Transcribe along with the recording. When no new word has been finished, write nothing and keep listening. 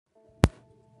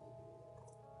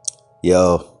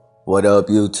Yo, what up,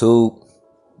 YouTube?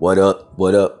 What up,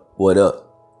 what up, what up?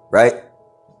 Right?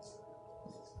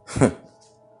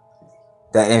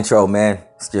 That intro, man,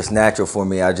 it's just natural for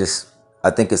me. I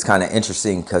think it's kind of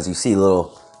interesting because you see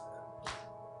little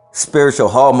spiritual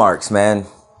hallmarks, man,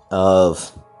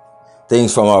 of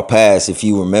things from our past. If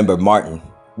you remember Martin,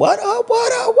 what up,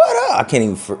 what up, what up? I can't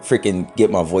even freaking get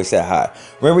my voice that high.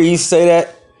 Remember you used to say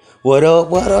that? What up,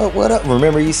 what up, what up?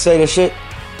 Remember you used to say that shit?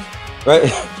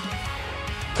 Right?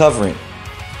 Covering.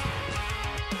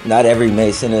 Not every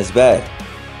Mason is bad.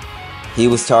 He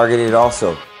was targeted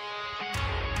also.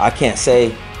 I can't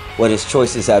say what his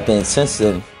choices have been since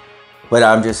then, but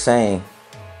I'm just saying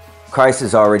Christ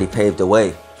has already paved the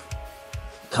way.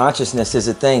 Consciousness is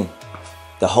a thing.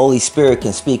 The Holy Spirit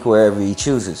can speak wherever he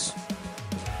chooses.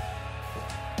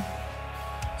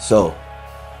 So,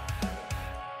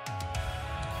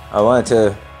 I wanted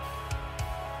to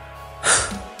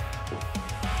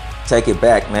take it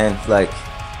back, man, like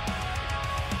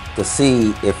to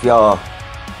see if y'all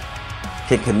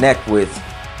can connect with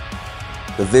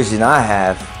the vision I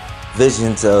have,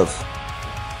 visions of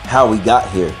how we got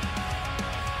here.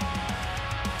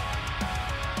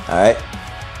 All right.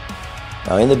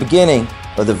 Now, in the beginning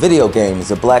of the video game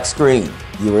is a black screen.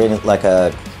 You were in it like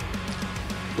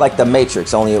the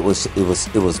Matrix, only it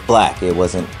was black. It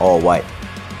wasn't all white,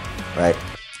 right?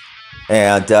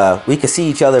 And we could see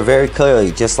each other very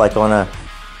clearly, just like on a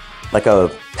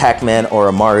Pac-Man or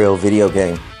a Mario video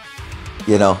game.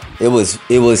 You know, it was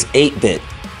 8-bit.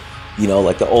 You know,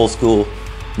 like the old school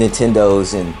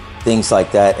Nintendos and things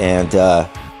like that. And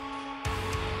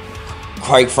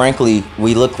quite frankly,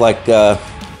 we look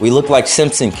like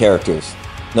Simpson characters,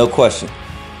 no question.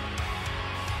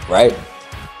 Right?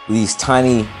 These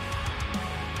tiny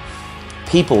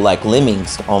people, like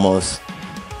lemmings almost,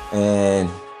 and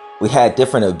we had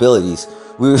different abilities.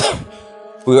 We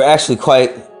were actually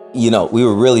quite, we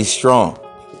were really strong.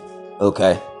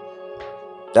 Okay.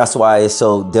 That's why it's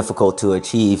so difficult to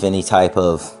achieve any type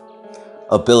of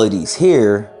abilities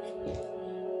here,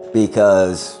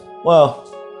 because, well,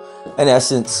 in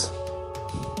essence,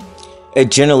 it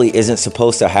generally isn't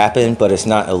supposed to happen, but it's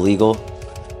not illegal.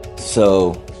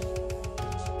 So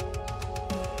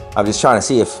I'm just trying to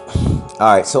see if,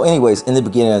 all right. So anyways, in the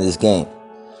beginning of this game,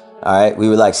 all right, we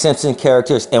were like Simpson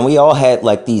characters, and we all had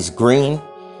like these green,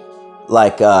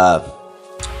 like,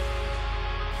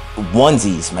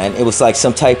 onesies, man. It was like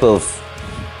some type of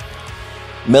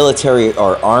military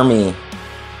or army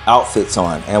outfits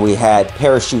on, and we had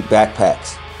parachute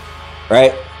backpacks,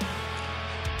 right?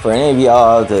 For any of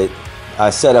y'all that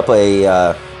I set up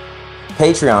a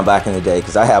Patreon back in the day,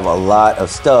 because I have a lot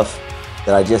of stuff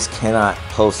that I just cannot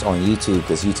post on YouTube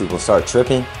because YouTube will start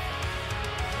tripping.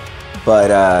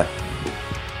 But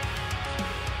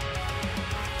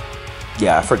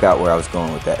yeah, I forgot where I was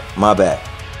going with that. My bad.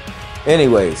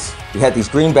 Anyways, we had these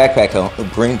green backpacks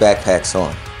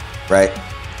on, right?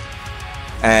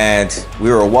 And we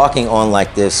were walking on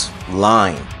like this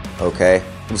line, okay?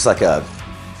 It was like it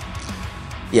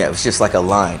was just like a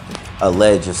line, a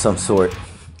ledge of some sort.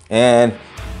 And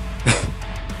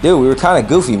dude, we were kind of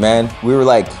goofy, man. We were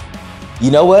like,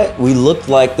 you know what? We looked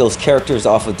like those characters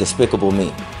off of Despicable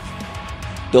Me.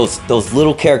 Those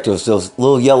little characters, those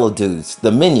little yellow dudes,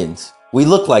 the minions. We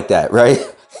looked like that, right?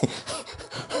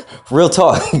 Real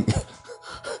talk.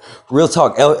 Real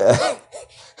talk.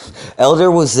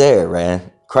 Elder was there,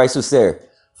 man. Christ was there.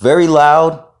 Very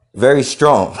loud, very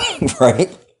strong,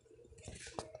 right?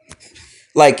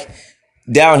 Like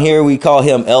down here we call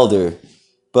him Elder,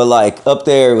 but like up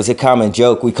there it was a common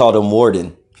joke. We called him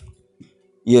Warden,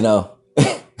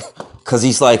 because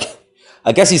he's like,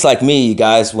 I guess he's like me, you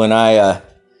guys, when I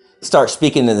start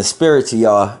speaking in the spirit to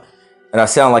y'all and I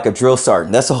sound like a drill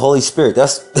sergeant. That's the Holy Spirit.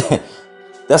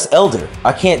 That's Elder.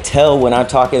 I can't tell when I'm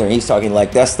talking or he's talking.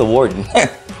 Like, that's the Warden.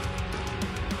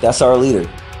 That's our leader.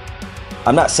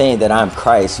 I'm not saying that I'm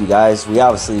Christ, you guys. We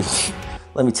obviously,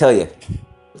 let me tell you.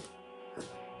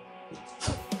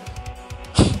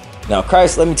 Now,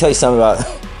 Christ, let me tell you something about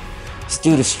this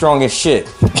dude is strong as shit.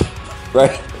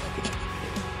 Right?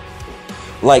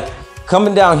 Like,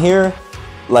 coming down here,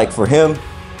 like for him,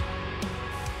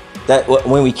 that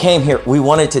when we came here, we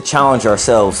wanted to challenge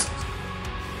ourselves.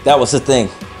 That was the thing,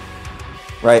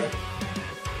 right?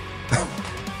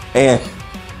 And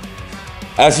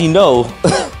as you know,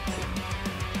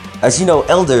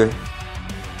 Elder,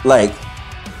 like,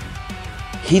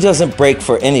 he doesn't break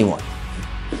for anyone.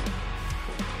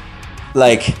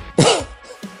 Like,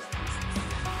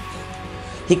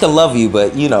 he can love you,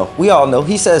 but we all know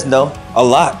he says no a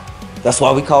lot. That's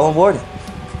why we call him Warden,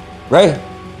 right?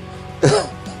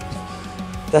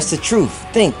 That's the truth.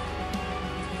 Think.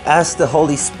 ask the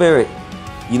Holy Spirit.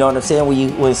 You know what I'm saying?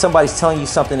 When somebody's telling you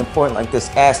something important like this,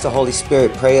 ask the Holy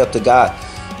Spirit, pray up to God,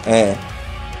 and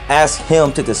ask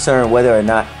him to discern whether or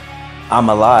not I'm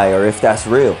a lie or if that's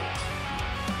real.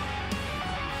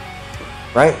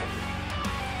 Right?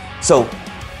 So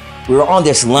we were on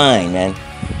this line, man,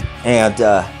 and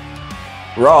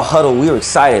we're all huddled. We were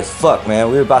excited as fuck, man.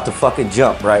 We were about to fucking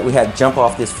jump, right? We had to jump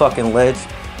off this fucking ledge.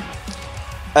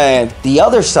 And the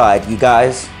other side, you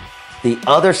guys, the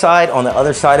other side, on the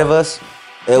other side of us,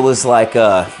 it was like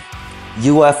a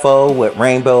UFO with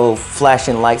rainbow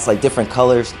flashing lights, like different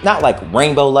colors. Not like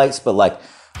rainbow lights, but like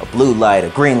a blue light, a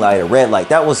green light, a red light.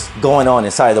 That was going on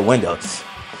inside of the windows,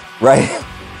 right?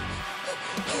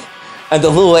 And the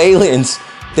little aliens,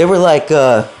 they were like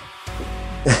that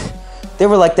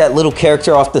little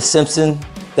character off The Simpsons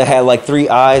that had like 3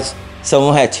 eyes. Some of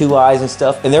them had 2 eyes and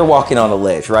stuff. And they're walking on a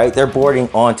ledge, right? They're boarding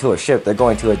onto a ship. They're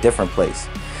going to a different place.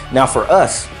 Now for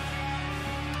us,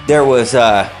 there was,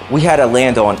 we had to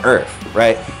land on Earth,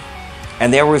 right?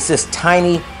 And there was this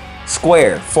tiny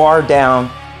square far down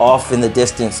off in the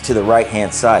distance to the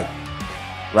right-hand side,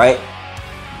 right?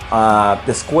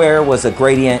 The square was a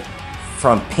gradient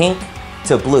from pink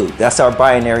to blue. That's our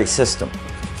binary system,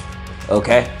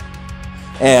 okay?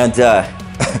 And,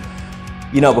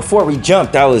 you know, before we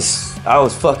jumped, I was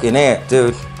fucking amped,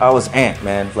 dude. I was amped,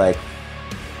 man. Like,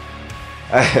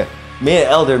 me and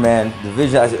Elder, man, the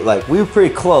vision, like, we were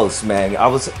pretty close, man. I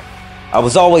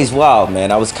was always wild,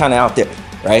 man. I was kind of out there,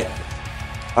 right?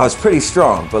 I was pretty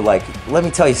strong, but like, let me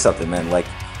tell you something, man. Like,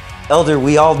 Elder,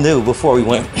 we all knew before we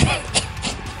went,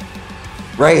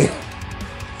 right?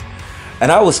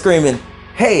 And I was screaming,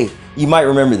 hey, you might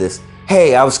remember this.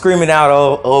 Hey, I was screaming out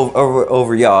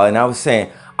over y'all, and I was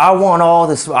saying, I want all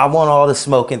this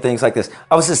smoke and things like this.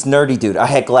 I was this nerdy dude. I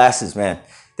had glasses, man.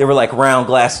 They were like round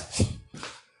glasses.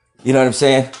 You know what I'm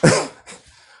saying?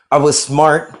 I was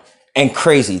smart and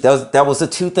crazy. That was the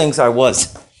 2 things I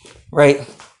was, right?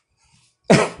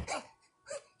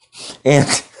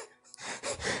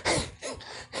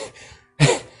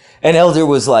 And Elder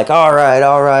was like, all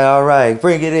right,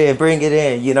 bring it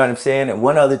in. You know what I'm saying? And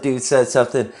one other dude said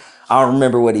something. I don't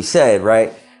remember what he said,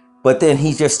 right? But then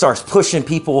he just starts pushing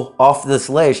people off this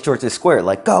ledge towards the square,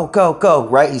 like, go,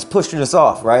 right? He's pushing us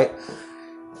off, right?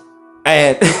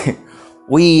 And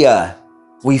we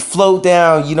float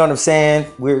down, you know what I'm saying?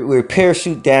 We're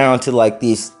parachute down to like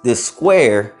this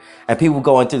square, and people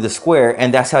going through the square,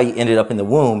 and that's how you ended up in the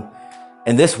womb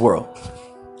in this world,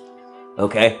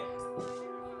 okay?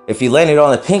 If you landed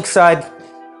on the pink side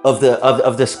of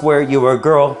the square, you were a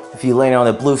girl. If you landed on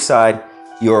the blue side,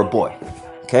 you were a boy,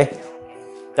 okay?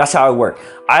 That's how it worked.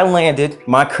 I landed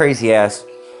my crazy ass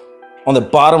on the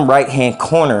bottom right-hand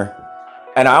corner,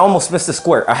 and I almost missed the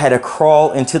square. I had to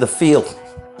crawl into the field.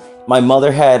 My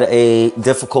mother had a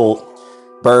difficult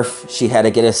birth. She had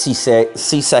to get a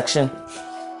C-section.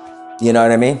 You know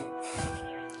what I mean?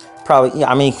 Probably,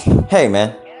 yeah, I mean, hey,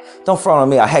 man, don't front on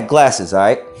me. I had glasses, all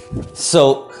right?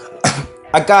 So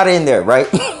I got in there, right?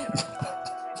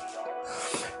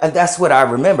 And that's what I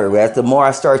remember. Right? The more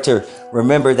I start to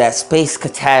remember that space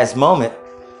kataz moment,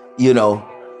 you know,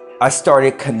 I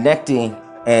started connecting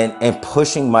and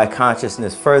pushing my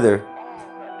consciousness further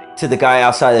to the guy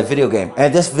outside the video game.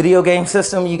 And this video game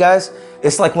system, you guys,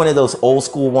 it's like one of those old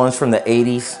school ones from the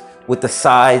 80s with the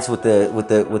sides, with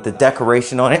the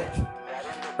decoration on it,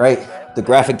 right? The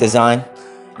graphic design.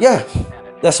 Yeah,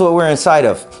 that's what we're inside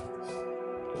of,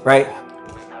 right?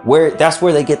 That's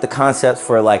where they get the concepts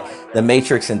for like the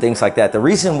Matrix and things like that. The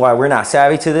reason why we're not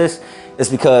savvy to this is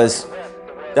because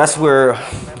that's where,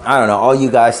 I don't know, all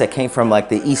you guys that came from like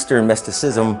the Eastern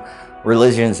mysticism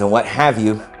religions and what have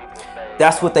you,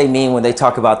 that's what they mean when they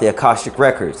talk about the Akashic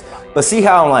records. But see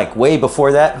how like way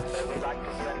before that,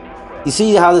 you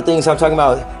see how the things I'm talking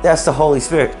about, that's the Holy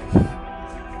Spirit.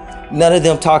 None of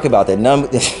them talk about that. None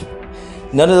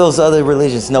of those other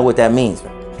religions know what that means,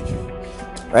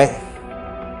 right?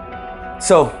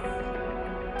 So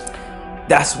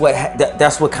that's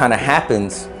what kind of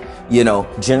happens, you know,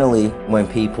 generally when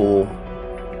people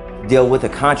deal with a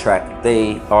contract.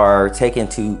 They are taken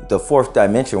to the 4th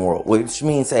dimension world, which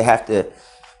means they have to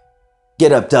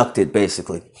get abducted,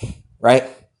 basically, right?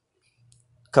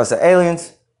 Because the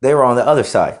aliens, they were on the other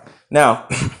side. Now,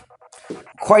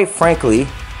 quite frankly,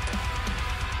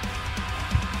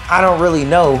 I don't really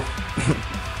know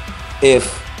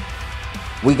if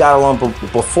we got along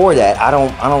before that. I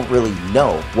don't really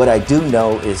know. What I do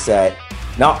know is that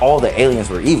not all the aliens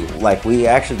were evil. Like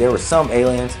there were some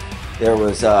aliens. There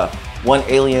was one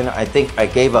alien, I think I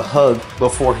gave a hug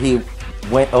before he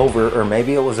went over, or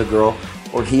maybe it was a girl,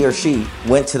 or he or she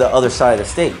went to the other side of the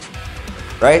stage,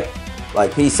 right?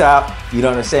 Like, peace out. You know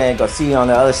what I'm saying? Go see you on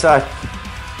the other side.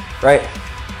 Right?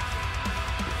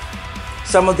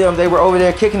 Some of them, they were over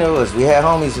there kicking it with us. We had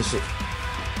homies and shit.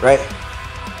 Right?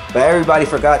 But everybody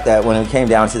forgot that when it came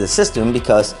down to the system,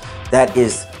 because that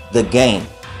is the game.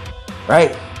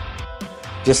 Right?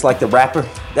 Just like the rapper,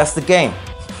 that's the game.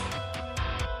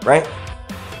 Right?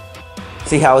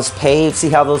 See how it's paved? See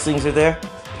how those things are there?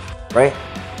 Right?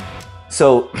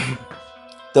 So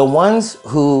the ones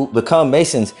who become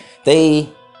Masons, a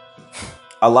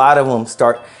lot of them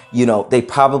start, you know, they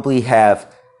probably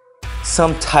have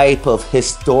some type of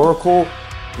historical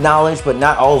knowledge, but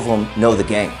not all of them know the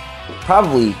game.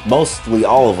 Probably mostly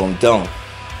all of them don't,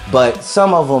 but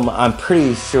some of them I'm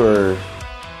pretty sure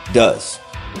does,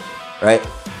 right?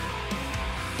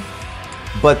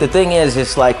 But the thing is,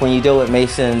 it's like when you deal with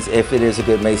Masons, if it is a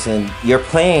good Mason, you're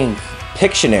playing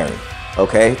Pictionary,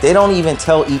 okay? They don't even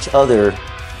tell each other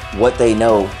what they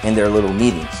know in their little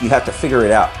meetings. You have to figure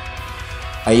it out.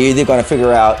 Are you either going to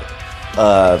figure out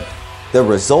the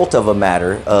result of a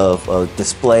matter, of a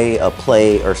display, a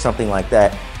play, or something like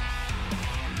that,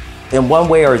 in one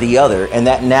way or the other, and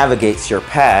that navigates your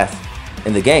path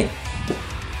in the game.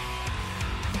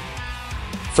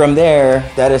 From there,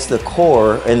 that is the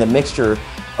core and the mixture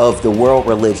of the world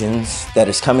religions that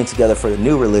is coming together for the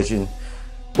new religion,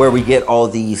 where we get all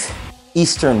these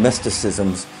Eastern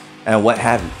mysticisms and what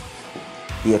have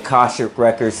you. The Akashic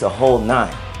records, the whole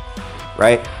nine,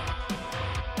 right?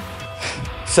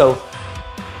 So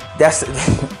that's,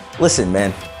 listen,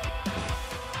 man.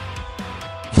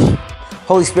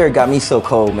 Holy Spirit got me so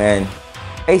cold, man.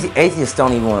 Atheists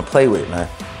don't even want to play with it, man.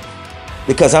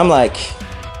 Because I'm like,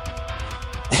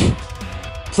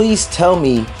 please tell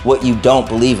me what you don't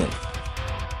believe in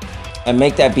and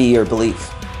make that be your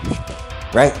belief,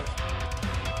 right?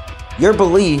 Your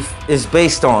belief is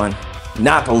based on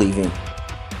not believing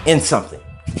in something.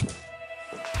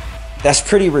 That's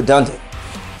pretty redundant,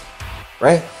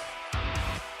 right?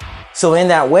 So in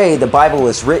that way, the Bible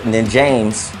is written in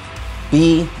James,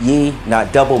 be ye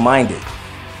not double-minded,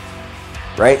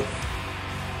 right?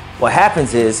 What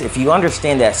happens is, if you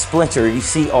understand that splinter, you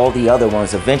see all the other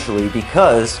ones eventually,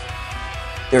 because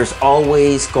there's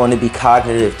always going to be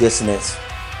cognitive dissonance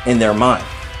in their mind.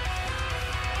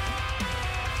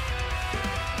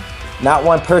 Not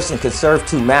one person can serve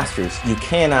two masters. You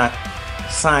cannot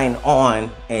sign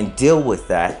on and deal with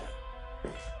that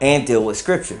and deal with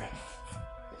scripture.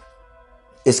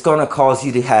 It's going to cause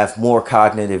you to have more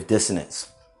cognitive dissonance.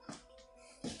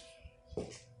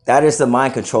 That is the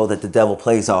mind control that the devil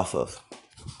plays off of.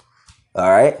 All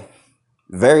right?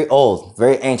 Very old,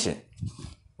 very ancient,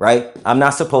 right? I'm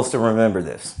not supposed to remember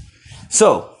this.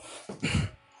 So,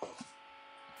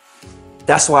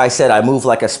 that's why I said I move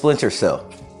like a splinter cell.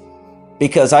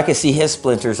 Because I can see his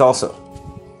splinters also,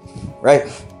 right?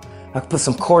 I can put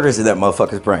some quarters in that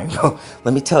motherfucker's brain.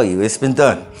 Let me tell you, it's been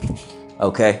done,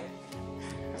 okay?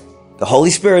 The Holy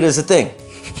Spirit is a thing,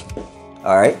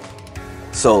 all right?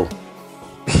 So,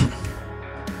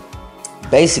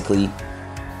 basically,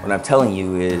 what I'm telling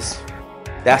you is,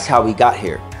 that's how we got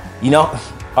here. You know,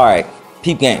 all right,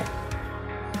 peep game.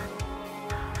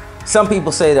 Some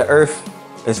people say the earth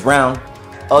is round.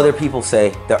 Other people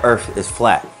say the earth is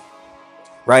flat.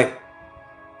 Right?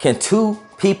 Can two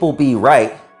people be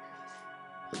right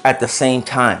at the same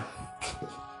time?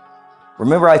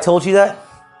 Remember I told you that?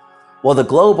 Well, the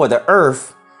globe or the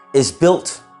earth is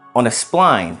built on a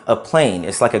spline, a plane.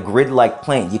 It's like a grid-like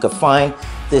plane. You can find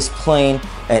this plane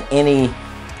at any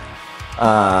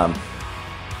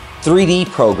 3D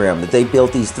program that they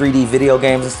built these 3D video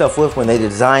games and stuff with when they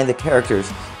designed the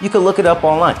characters. You can look it up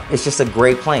online. It's just a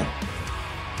gray plane.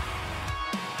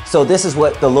 So this is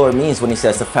what the Lord means when he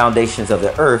says the foundations of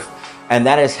the earth. And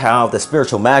that is how the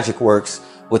spiritual magic works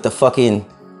with the fucking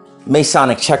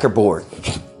Masonic checkerboard.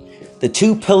 The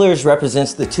two pillars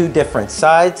represents the two different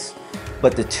sides,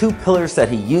 but the two pillars that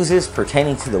he uses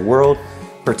pertaining to the world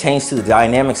pertains to the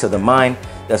dynamics of the mind.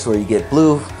 That's where you get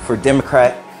blue for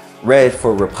Democrat, red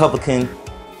for Republican,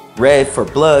 red for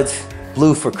Bloods,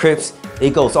 blue for Crips.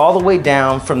 It goes all the way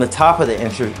down from the top of the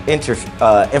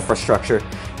infrastructure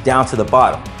down to the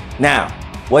bottom. Now,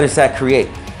 what does that create?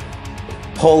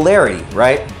 Polarity,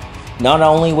 right? Not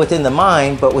only within the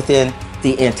mind, but within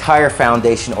the entire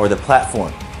foundation or the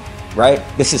platform, right?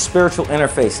 This is spiritual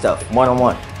interface stuff,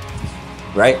 one-on-one,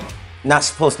 right? Not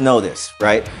supposed to know this,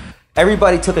 right?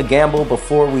 Everybody took a gamble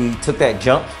before we took that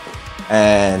jump.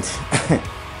 And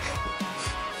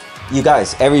you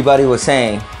guys, everybody was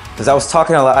saying, because I was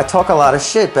talking a lot, I talk a lot of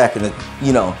shit back in the,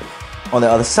 you know, on the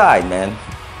other side, man.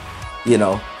 You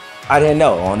know, I didn't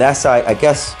know. On that side, I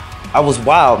guess I was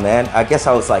wild, man. I guess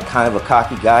I was like kind of a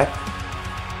cocky guy.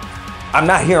 I'm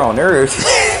not here on earth.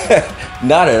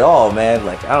 Not at all, man.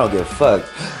 Like, I don't give a fuck.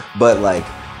 But like,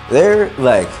 they're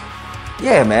like,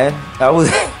 yeah, man. I was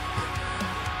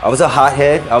a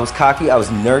hothead. I was cocky. I was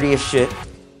nerdy as shit.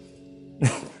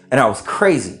 And I was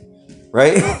crazy,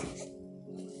 right?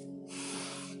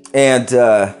 And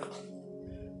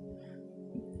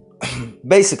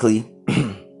basically,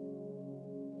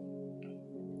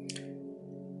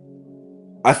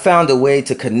 I found a way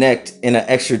to connect in an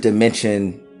extra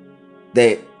dimension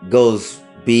that goes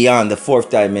beyond the fourth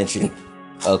dimension,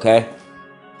 okay,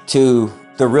 to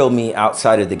the real me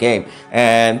outside of the game.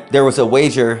 And there was a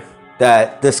wager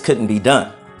that this couldn't be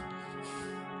done.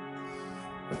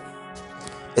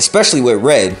 Especially with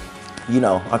Red, you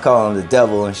know, I call him the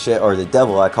devil and shit, or the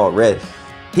devil, I call it Red.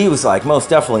 He was like, most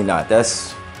definitely not.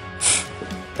 That's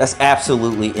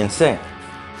absolutely insane.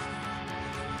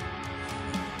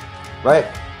 Right?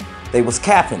 They was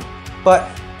capping. But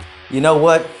you know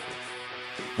what?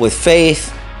 With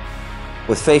faith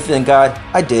in God,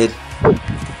 I did.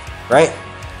 Right?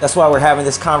 That's why we're having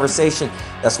this conversation.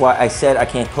 That's why I said I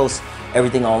can't post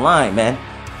everything online, man.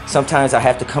 Sometimes I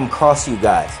have to come across you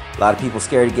guys. A lot of people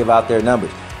scared to give out their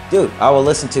numbers. Dude, I will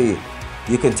listen to you.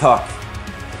 You can talk.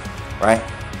 Right?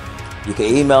 You can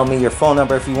email me your phone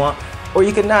number if you want, or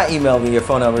you can not email me your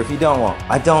phone number if you don't want.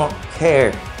 I don't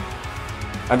care.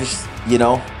 I'm just, you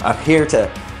know, I'm here to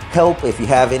help. If you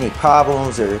have any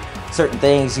problems or certain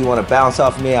things you want to bounce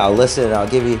off of me, I'll listen and I'll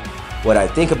give you what I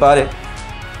think about it.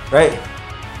 Right?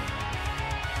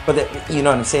 But you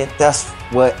know what I'm saying? That's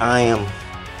what I am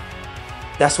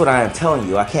telling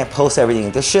you. I can't post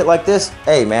everything. This shit like this,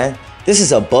 hey man, this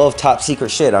is above top secret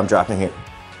shit I'm dropping here.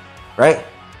 Right?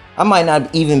 I might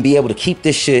not even be able to keep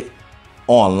this shit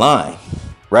online.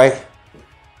 Right?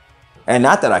 And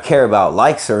not that I care about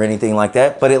likes or anything like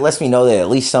that, but it lets me know that at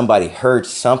least somebody heard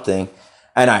something.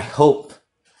 And I hope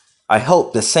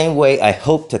the same way I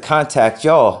hope to contact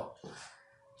y'all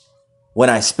when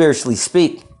I spiritually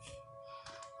speak,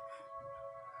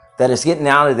 that it's getting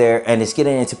out of there and it's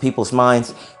getting into people's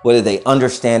minds, whether they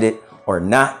understand it or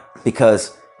not.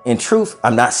 Because in truth,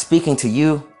 I'm not speaking to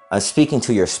you. I'm speaking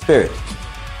to your spirit.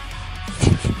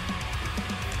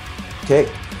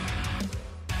 Okay.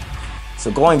 So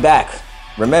going back,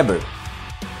 remember,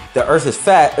 the earth is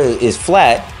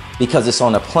flat because it's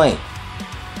on a plane.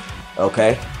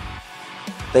 Okay.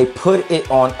 They put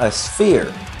it on a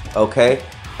sphere. Okay.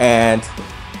 And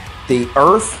the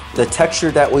earth, the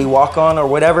texture that we walk on or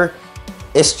whatever,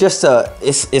 it's just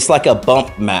it's like a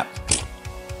bump map.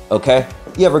 Okay.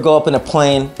 You ever go up in a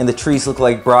plane and the trees look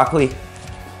like broccoli?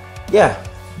 Yeah.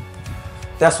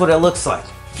 That's what it looks like.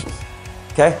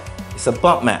 Okay. It's a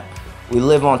bump map. We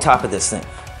live on top of this thing,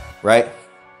 right?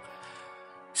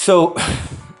 So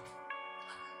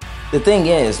the thing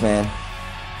is, man,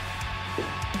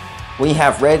 when you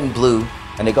have red and blue,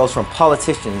 and it goes from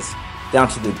politicians down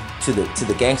to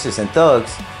the gangsters and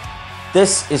thugs,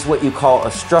 this is what you call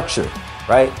a structure,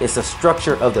 right? It's a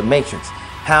structure of the matrix.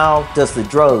 How does the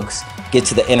drugs get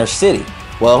to the inner city?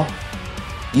 Well,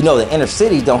 you know, the inner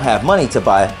city don't have money to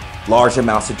buy large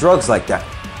amounts of drugs like that.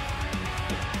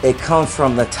 It comes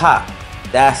from the top.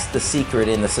 That's the secret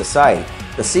in the society.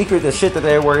 The secret, the shit that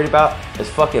they're worried about is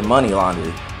fucking money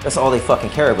laundering. That's all they fucking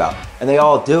care about. And they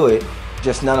all do it,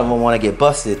 just none of them want to get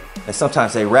busted. And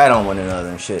sometimes they rat on one another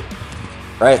and shit.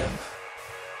 Right?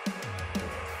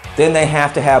 Then they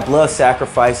have to have blood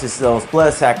sacrifices. Those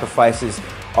blood sacrifices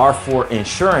are for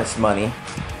insurance money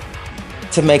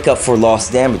to make up for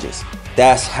lost damages.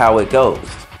 That's how it goes.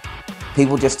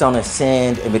 People just don't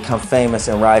ascend and become famous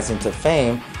and rise into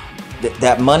fame.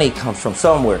 That money comes from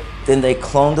somewhere. Then they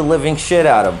clone the living shit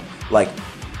out of them. Like,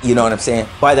 you know what I'm saying?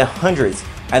 By the hundreds.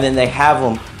 And then they have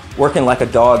them working like a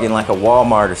dog in like a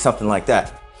Walmart or something like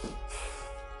that.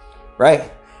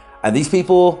 Right? And these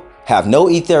people have no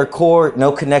etheric core,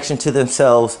 no connection to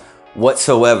themselves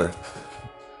whatsoever.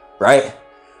 Right?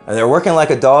 And they're working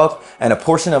like a dog, and a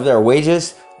portion of their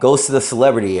wages goes to the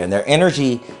celebrity, and their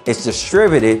energy is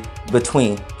distributed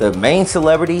between the main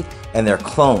celebrity and their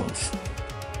clones.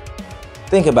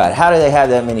 Think about it. How do they have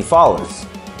that many followers?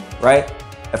 Right?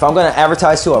 If I'm going to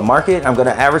advertise to a market, I'm going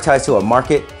to advertise to a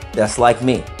market that's like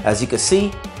me. As you can see,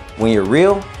 when you're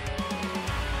real,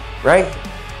 right?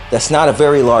 That's not a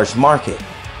very large market.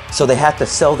 So they have to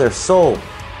sell their soul.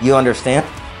 You understand?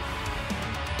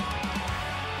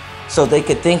 So they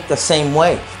could think the same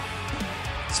way.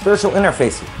 Spiritual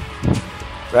interfacing,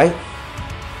 right?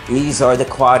 These are the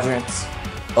quadrants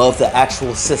of the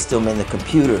actual system in the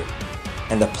computer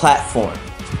and the platform,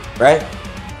 right?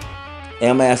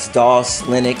 MS, DOS,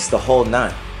 Linux, the whole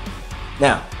nine.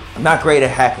 Now, I'm not great at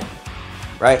hacking,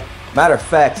 right? Matter of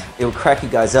fact, it would crack you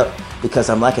guys up because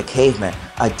I'm like a caveman.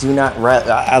 I do not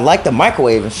I like the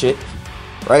microwave and shit,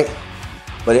 right?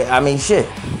 But I mean, shit.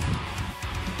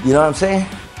 You know what I'm saying?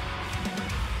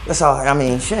 That's all. I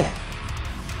mean, shit.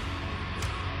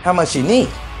 How much you need,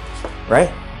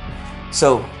 right?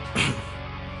 So,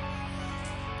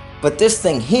 but this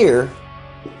thing here,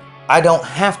 I don't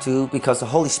have to because the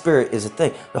Holy Spirit is a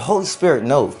thing. The Holy Spirit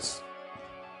knows.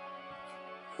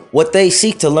 What they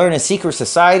seek to learn in secret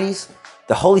societies,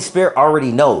 the Holy Spirit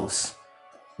already knows.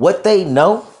 What they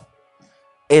know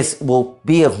will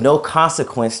be of no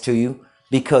consequence to you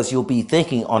because you'll be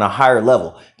thinking on a higher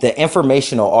level. The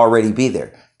information will already be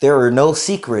there. There are no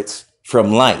secrets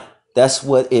from light. That's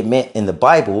what it meant in the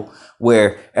Bible,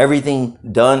 where everything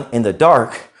done in the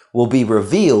dark will be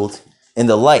revealed in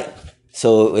the light.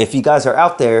 So if you guys are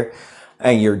out there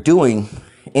and you're doing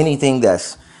anything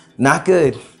that's not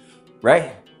good,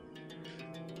 right?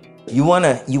 You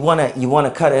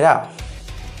wanna cut it out.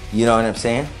 You know what I'm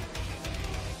saying?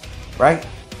 Right?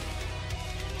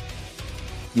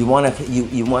 You wanna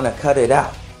cut it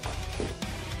out.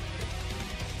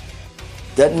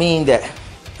 Doesn't mean that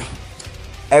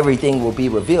everything will be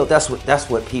revealed. That's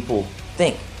what people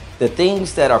think. The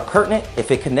things that are pertinent,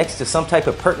 if it connects to some type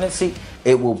of pertinency,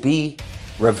 it will be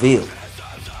revealed.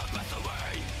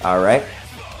 All right?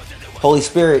 Holy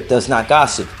Spirit does not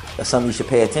gossip. That's something you should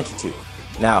pay attention to.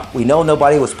 Now, we know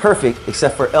nobody was perfect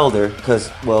except for Elder because,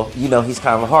 well, you know, he's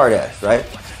kind of a hard ass, right?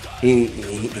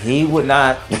 He would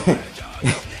not.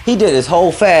 He did his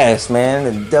whole fast, man.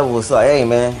 And the devil was like, hey,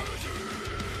 man,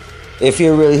 if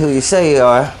you're really who you say you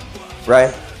are,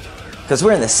 right? Because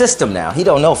we're in the system now. He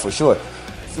don't know for sure.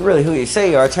 If you're really who you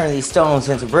say you are, turn these stones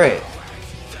into bread.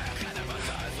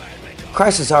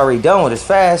 Christ is already done with his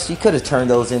fast. He could have turned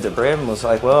those into bread and was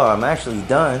like, well, I'm actually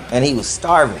done. And he was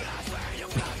starving.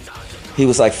 He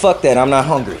was like, fuck that, I'm not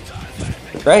hungry.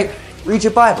 Right? Read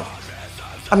your Bible.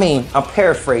 I mean, I'm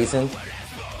paraphrasing.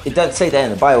 It doesn't say that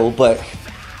in the Bible, but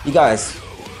you guys,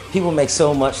 people make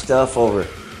so much stuff over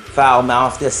foul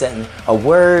mouth, this, that, and a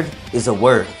word is a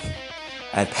word.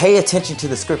 And pay attention to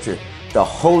the scripture. The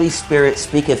Holy Spirit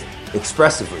speaketh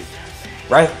expressively.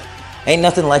 Right? Ain't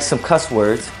nothing like some cuss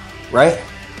words. Right?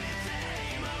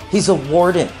 He's a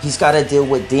warden. He's got to deal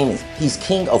with demons. He's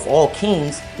king of all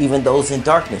kings, even those in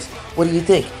darkness. What do you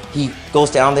think? He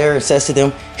goes down there and says to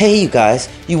them, hey, you guys,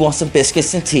 you want some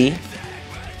biscuits and tea?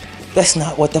 That's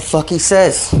not what the fuck he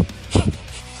says.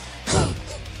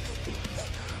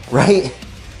 Right?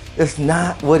 That's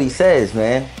not what he says,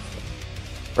 man.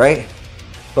 Right?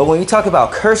 But when you talk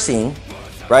about cursing,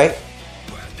 right?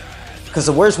 Because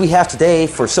the words we have today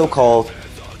for so-called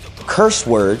curse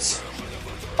words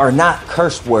are not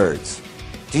curse words.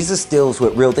 Jesus deals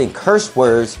with real things. Curse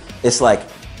words, it's like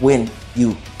when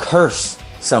you curse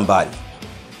somebody.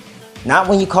 Not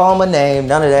when you call them a name,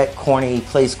 none of that corny,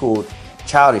 play school,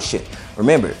 childish shit.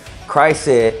 Remember, Christ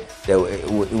said that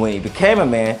when he became a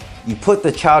man, you put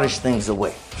the childish things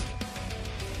away.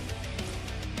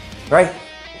 Right?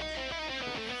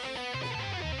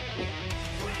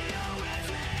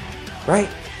 Right?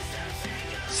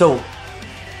 So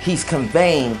he's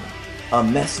conveying a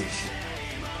message.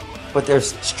 But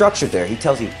there's structure there. He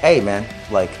tells you, hey man,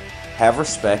 like, have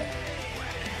respect,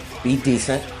 be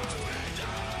decent,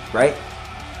 right?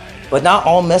 But not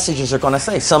all messages are going to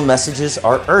say. Some messages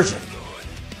are urgent.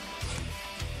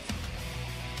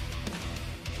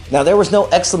 Now, there was no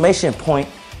exclamation point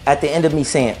at the end of me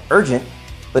saying urgent,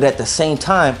 but at the same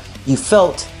time, you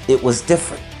felt it was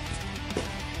different.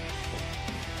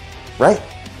 Right?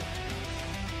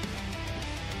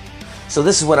 So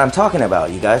this is what I'm talking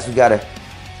about, you guys. We gotta,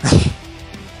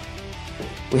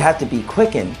 we have to be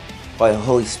quickened by the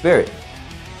Holy Spirit.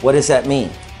 What does that mean?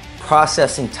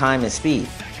 Processing time and speed.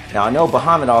 Now I know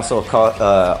Muhammad also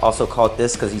called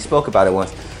this because he spoke about it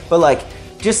once. But like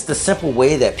just the simple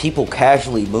way that people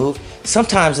casually move,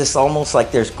 sometimes it's almost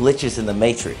like there's glitches in the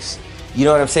matrix. You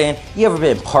know what I'm saying? You ever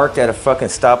been parked at a fucking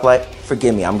stoplight?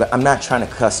 Forgive me, I'm not trying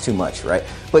to cuss too much, right?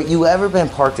 But you ever been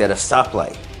parked at a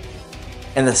stoplight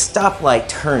and the stoplight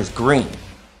turns green?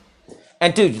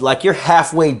 And dude, like you're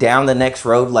halfway down the next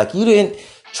road, like you didn't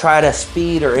try to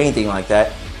speed or anything like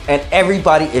that, and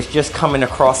everybody is just coming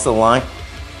across the line,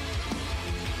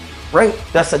 right?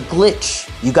 That's a glitch.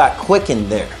 You got quickened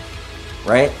there,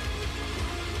 right?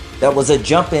 That was a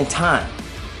jump in time.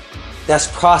 That's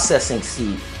processing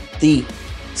speed. The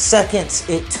seconds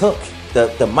it took,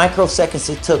 the microseconds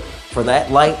it took for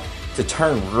that light to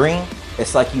turn green,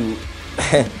 it's like you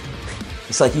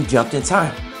it's like you jumped in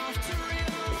time.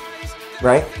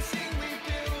 Right?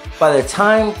 By the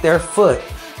time their foot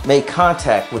made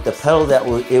contact with the pedal that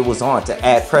it was on to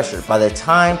add pressure, by the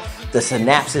time the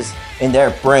synapses in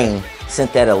their brain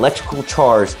sent that electrical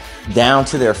charge down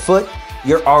to their foot,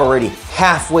 you're already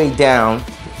halfway down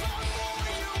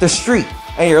the street.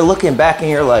 And you're looking back and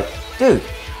you're like, dude,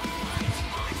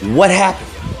 what happened?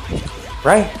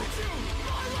 Right?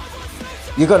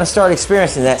 You're going to start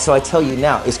experiencing that. So I tell you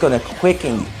now, it's going to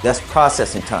quicken you. That's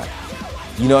processing time.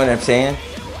 You know what I'm saying?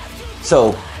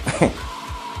 So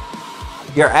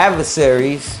your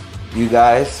adversaries, you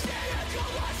guys,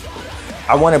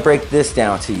 I want to break this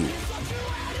down to you.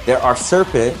 There are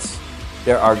serpents,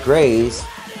 there are grays,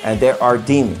 and there are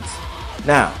demons.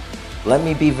 Now, let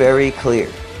me be very clear.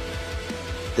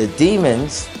 The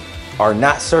demons are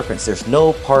not serpents. There's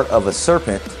no part of a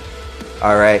serpent,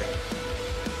 all right,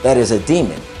 that is a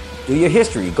demon. Do your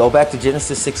history. Go back to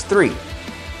Genesis 6:3,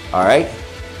 all right?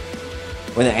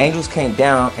 When the angels came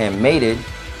down and mated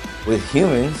with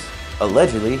humans,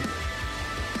 allegedly,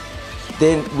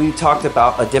 then we talked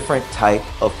about a different type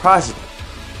of progeny,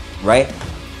 right?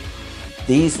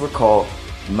 These were called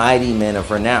mighty men of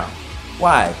renown.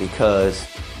 Why? Because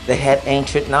they had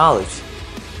ancient knowledge,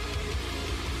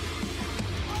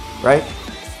 right?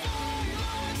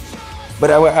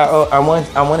 But I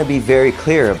want to be very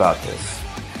clear about this.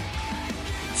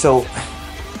 So,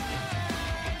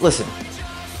 listen,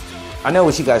 I know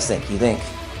what you guys think. You think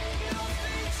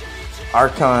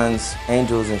archons,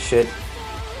 angels and shit,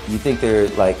 you think they're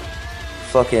like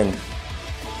fucking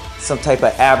some type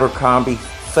of Abercrombie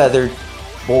feathered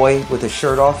boy with his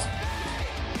shirt off?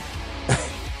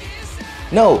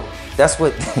 No, that's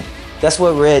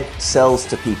what red sells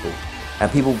to people.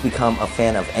 And people become a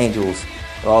fan of angels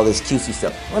or all this cutesy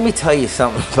stuff. Let me tell you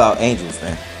something about angels,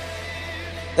 man.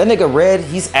 That nigga Red,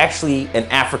 he's actually an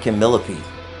African millipede.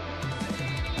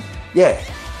 Yeah,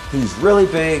 he's really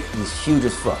big, he's huge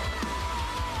as fuck,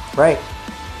 right?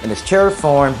 In his cherub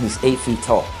form, he's 8 feet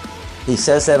tall. He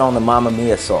says that on the Mamma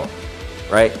Mia song,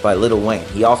 right? By Lil Wayne.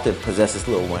 He often possesses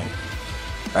Lil Wayne,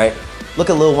 right? Look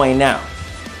at Lil Wayne now,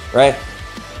 right?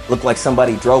 Look like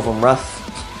somebody drove him rough,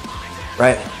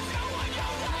 right?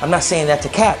 I'm not saying that to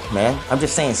cap, man. I'm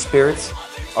just saying spirits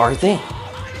are a thing.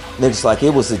 Niggas like,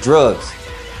 it was the drugs.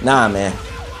 Nah, man.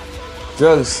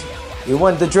 Drugs, it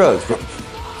wasn't the drugs.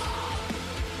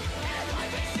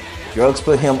 Drugs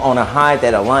put him on a high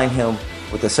that aligned him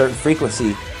with a certain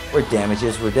frequency where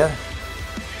damages were done.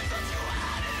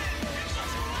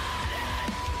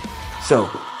 So,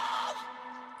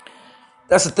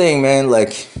 that's the thing, man.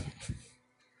 Like,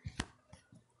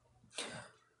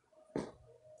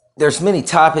 there's many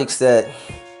topics that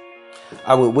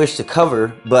I would wish to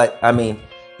cover, but I mean,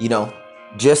 you know,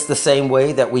 just the same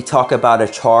way that we talk about a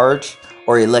charge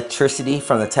or electricity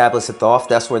from the tablets of Thoth,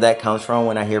 that's where that comes from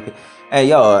when I hear people. Hey,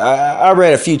 yo, I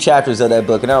read a few chapters of that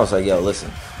book and I was like, yo,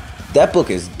 listen, that book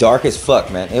is dark as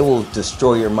fuck, man. It will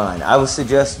destroy your mind. I would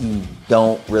suggest you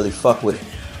don't really fuck with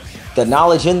it. The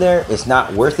knowledge in there is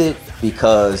not worth it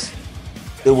because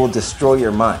it will destroy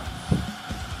your mind,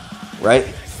 right?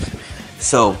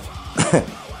 So,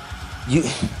 you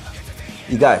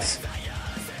guys,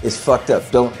 it's fucked up.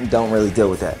 Don't really deal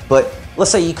with that. But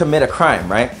let's say you commit a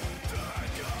crime, right?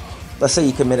 Let's say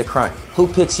you commit a crime. Who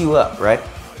picks you up, right?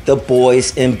 The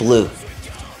boys in blue,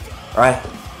 right?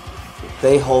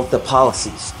 They hold the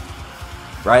policies,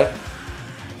 right?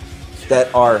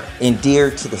 That are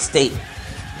endeared to the state,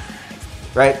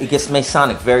 right? It gets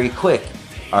Masonic very quick,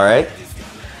 all right?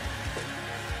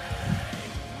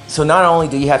 So not only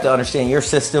do you have to understand your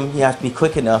system, you have to be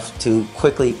quick enough to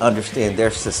quickly understand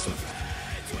their system,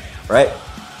 right?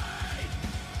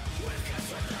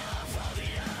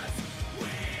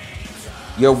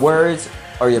 Your words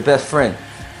are your best friend,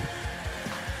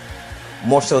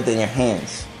 more so than your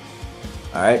hands,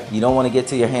 all right? You don't want to get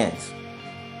to your hands.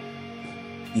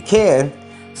 You can,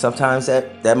 sometimes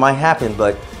that might happen,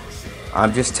 but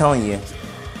I'm just telling you,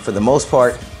 for the most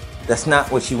part, that's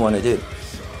not what you want to do.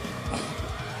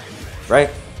 Right?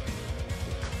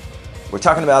 We're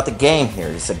talking about the game here.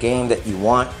 It's a game that you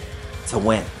want to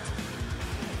win.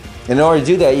 In order to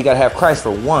do that, you got to have Christ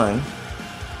for one.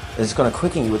 It's going to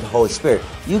quicken you with the Holy Spirit.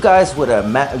 You guys would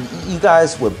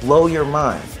blow your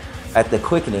mind at the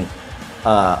quickening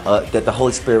that the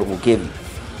Holy Spirit will give you.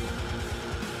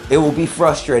 It will be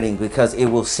frustrating because it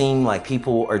will seem like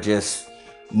people are just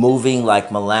moving like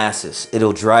molasses.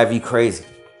 It'll drive you crazy.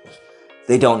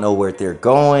 They don't know where they're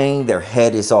going. Their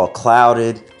head is all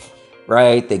clouded,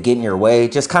 right? They get in your way,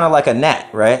 just kind of like a gnat,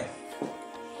 right?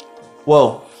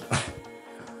 Well,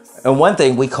 and one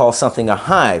thing we call something a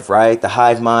hive, right? The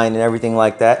hive mind and everything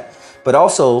like that. But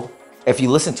also, if you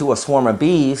listen to a swarm of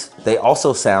bees, they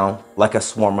also sound like a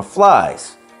swarm of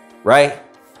flies, right?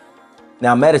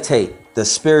 Now meditate, the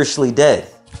spiritually dead,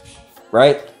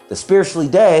 right? The spiritually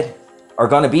dead are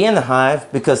going to be in the hive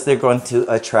because they're going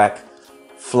to attract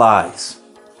flies.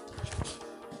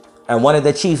 And one of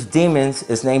the chief demons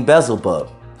is named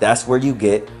Beelzebub. That's where you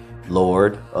get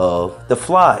Lord of the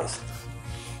Flies.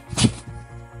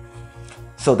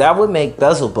 So that would make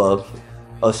Beelzebub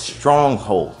a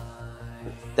stronghold.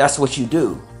 That's what you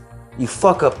do. You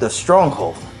fuck up the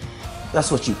stronghold.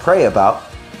 That's what you pray about.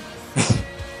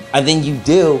 And then you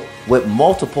deal with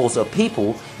multiples of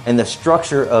people and the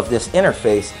structure of this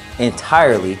interface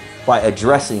entirely by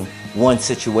addressing one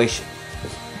situation.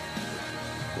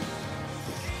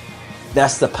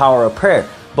 That's the power of prayer.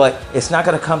 But it's not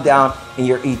going to come down in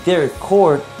your etheric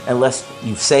cord unless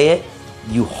you say it,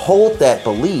 you hold that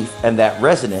belief and that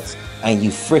resonance, and you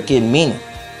freaking mean it.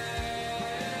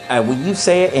 And when you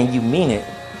say it and you mean it,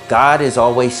 God is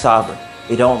always sovereign.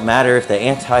 It don't matter if the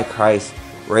Antichrist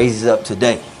raises up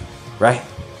today, right?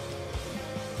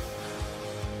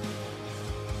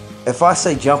 If I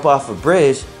say jump off a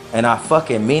bridge and I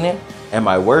fucking mean it and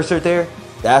my words are there,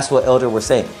 that's what Elder was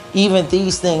saying. Even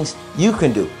these things you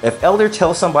can do. If Elder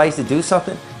tells somebody to do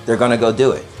something, they're going to go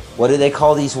do it. What do they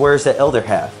call these words that Elder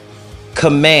have?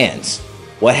 Commands.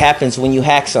 What happens when you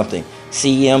hack something?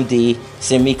 CMD,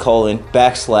 semicolon,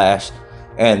 backslash,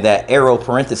 and that arrow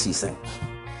parentheses thing,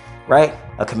 right?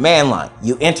 A command line.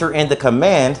 You enter in the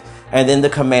command and then the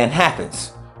command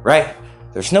happens, right?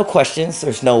 There's no questions.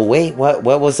 There's no wait, what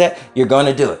was that? You're going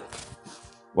to do it.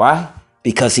 Why?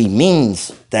 Because he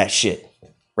means that shit,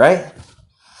 right?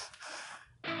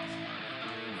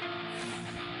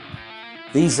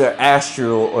 These are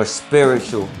astral or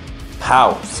spiritual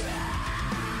powers,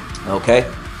 okay?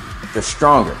 They're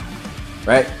stronger,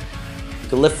 right? You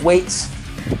can lift weights.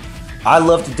 I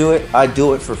love to do it. I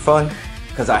do it for fun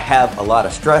because I have a lot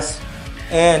of stress.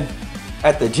 And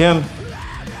at the gym,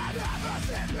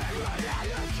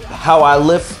 how I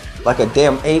lift like a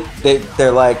damn ape, they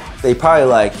probably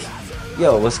like,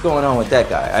 yo, what's going on with that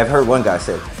guy? I've heard one guy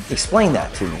say, explain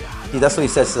that to me. That's what he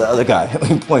says to the other guy.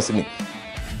 He points at me.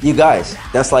 You guys,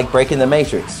 that's like breaking the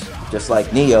matrix. Just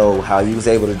like Neo, how he was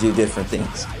able to do different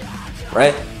things,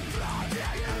 right?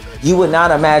 You would not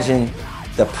imagine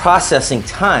the processing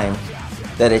time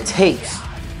that it takes,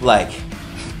 like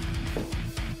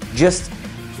just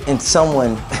in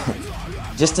someone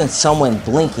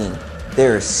blinking,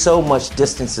 there is so much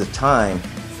distance of time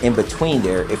in between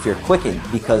there if you're quickened,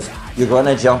 because you're going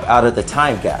to jump out of the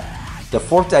time gap. The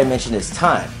fourth dimension is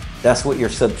time. That's what you're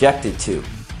subjected to.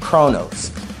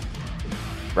 Chronos.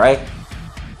 Right?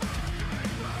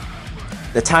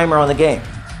 The timer on the game.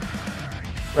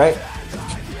 Right?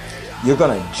 You're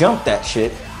going to jump that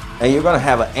shit and you're going to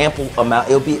have an ample amount.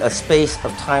 It'll be a space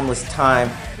of timeless time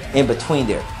in between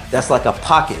there. That's like a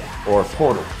pocket or a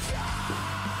portal.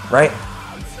 Right?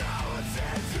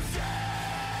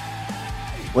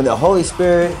 When the Holy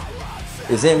Spirit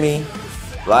is in me,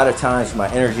 a lot of times my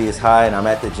energy is high and I'm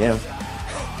at the gym.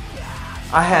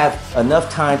 I have enough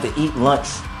time to eat lunch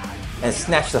and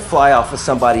snatch the fly off of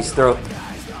somebody's throat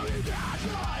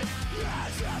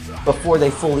before they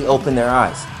fully open their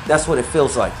eyes. That's what it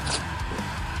feels like.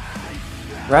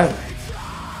 Right?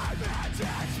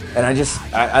 And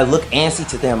I look antsy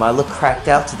to them. I look cracked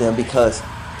out to them because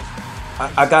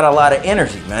I got a lot of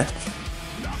energy, man.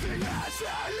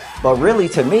 But really,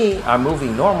 to me, I'm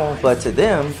moving normal, but to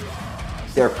them,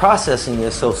 their processing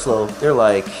is so slow.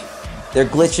 They're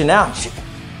glitching out,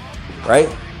 right?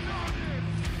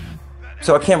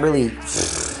 So I can't really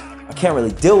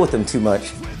deal with them too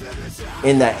much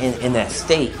in that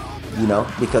state, you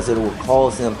know, because it will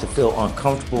cause them to feel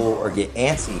uncomfortable or get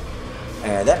antsy,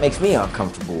 and that makes me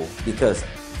uncomfortable because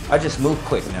I just move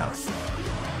quick now.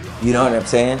 You know what I'm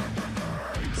saying?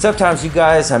 Sometimes, you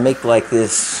guys, I make like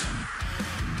this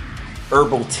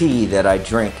herbal tea that I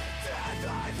drink,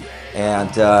 and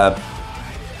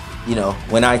you know,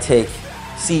 when I take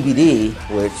CBD,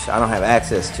 which I don't have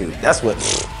access to, that's what,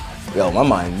 yo, my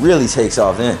mind really takes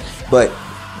off then. But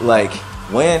like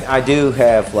when I do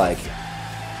have like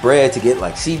bread to get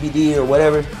like CBD or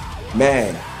whatever,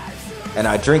 man, and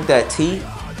I drink that tea,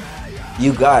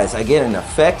 you guys, I get an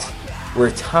effect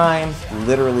where time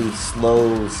literally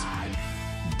slows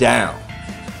down.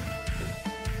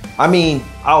 I mean,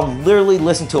 I'll literally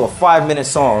listen to a 5-minute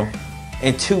song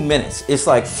in 2 minutes. It's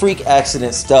like freak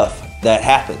accident stuff that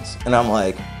happens. And I'm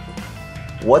like,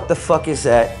 what the fuck is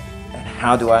that? And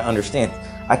how do I understand it?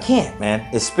 I can't, man.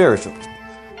 It's spiritual.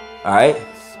 All right?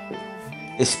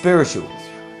 It's spiritual.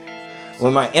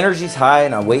 When my energy's high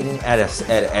and I'm waiting at a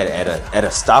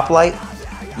stoplight,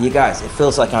 you guys, it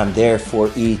feels like I'm there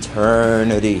for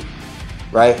eternity.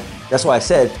 Right? That's why I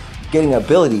said getting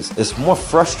abilities is more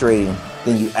frustrating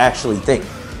than you actually think.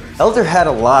 Elder had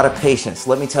a lot of patience.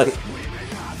 Let me tell you.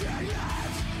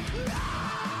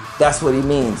 That's what he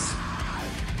means.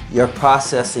 Your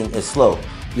processing is slow.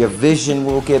 Your vision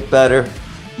will get better.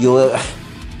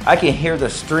 I can hear the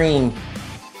stream,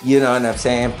 you know what I'm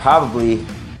saying? Probably,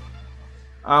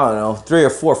 I don't know, 3 or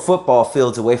 4 football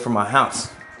fields away from my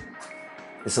house.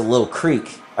 It's a little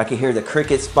creek. I can hear the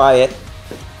crickets by it.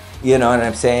 You know what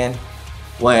I'm saying?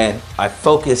 When I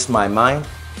focus my mind,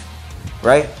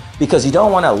 right? Because you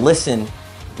don't want to listen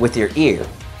with your ear.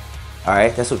 All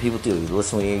right, that's what people do. You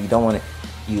listen with your ear. You don't want to.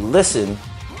 You listen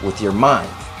with your mind.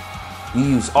 You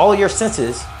use all your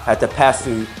senses have to pass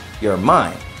through your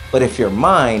mind. But if your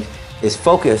mind is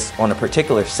focused on a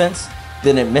particular sense,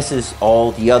 then it misses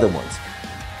all the other ones.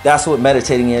 That's what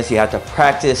meditating is. You have to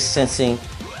practice sensing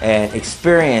and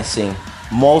experiencing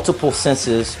multiple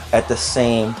senses at the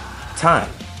same time.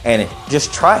 And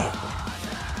just try it.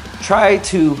 Try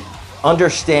to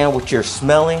understand what you're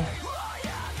smelling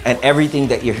and everything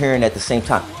that you're hearing at the same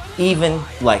time. Even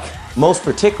like most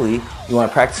particularly, you want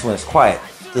to practice when it's quiet.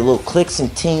 The little clicks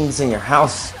and tings in your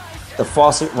house, the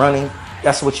faucet running,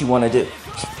 that's what you want to do,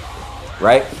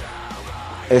 right?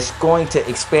 It's going to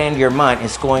expand your mind.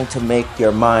 It's going to make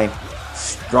your mind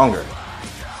stronger,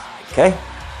 okay?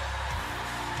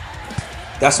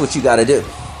 That's what you got to do.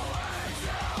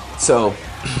 So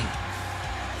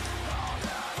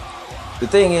the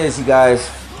thing is, you guys,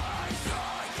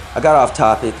 I got off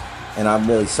topic and I'm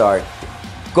really sorry.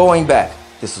 Going back,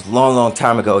 this was a long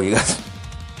time ago, you guys.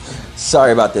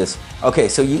 Sorry about this. Okay,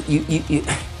 so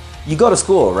you go to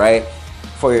school, right?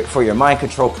 For your mind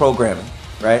control programming,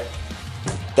 right?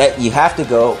 That you have to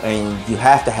go and you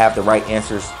have to have the right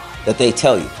answers that they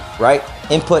tell you, right?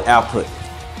 Input, output,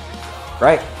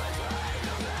 right?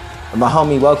 And my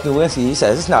homie Welcome Winston, he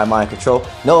says, it's not mind control.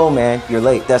 No, man, you're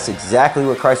late. That's exactly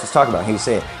what Christ was talking about. He was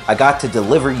saying, I got to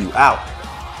deliver you out,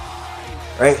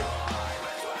 right?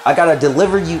 I got to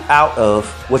deliver you out of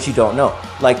what you don't know.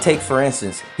 Like take, for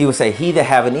instance, he would say, he that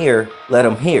have an ear, let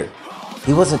him hear.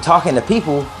 He wasn't talking to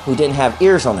people who didn't have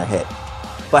ears on their head.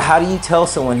 But how do you tell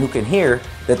someone who can hear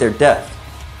that they're deaf?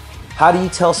 How do you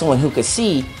tell someone who can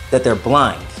see that they're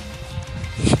blind?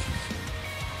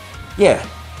 Yeah,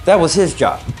 that was his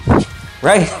job,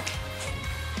 right?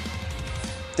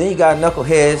 Then you got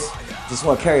knuckleheads just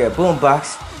want to carry a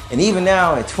boombox. And even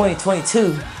now in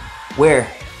 2022, where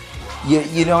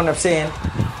you know what I'm saying?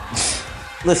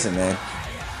 Listen, man,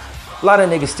 a lot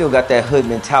of niggas still got that hood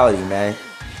mentality, man.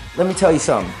 Let me tell you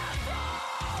something.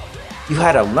 You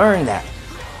had to learn that.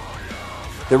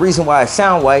 The reason why I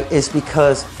sound white is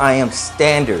because I am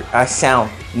standard. I sound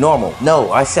normal.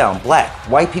 No, I sound black.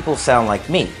 White people sound like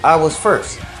me. I was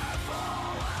first.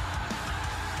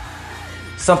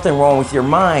 Something wrong with your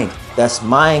mind. That's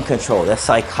mind control. That's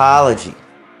psychology,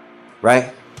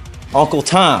 right? Uncle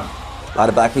Tom. A lot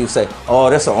of black people say, oh,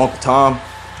 that's an Uncle Tom,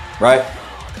 right?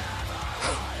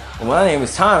 Well, my name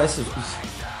is Tom. This is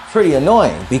pretty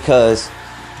annoying because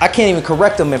I can't even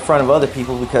correct them in front of other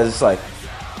people because it's like,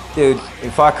 dude,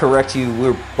 if I correct you,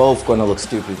 we're both going to look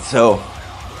stupid. So,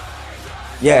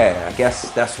 yeah, I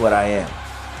guess that's what I am.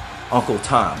 Uncle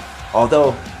Tom.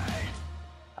 Although,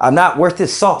 I'm not worth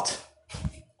his salt.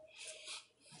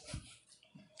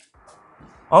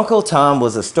 Uncle Tom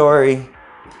was a story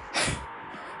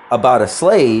about a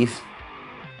slave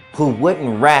who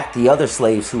wouldn't rat the other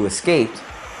slaves who escaped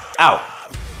out.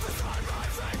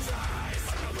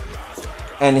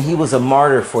 And he was a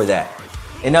martyr for that.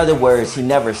 In other words, he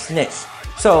never snitched.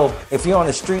 So if you're on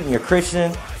the street and you're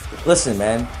Christian, listen,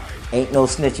 man, ain't no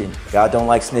snitching. God don't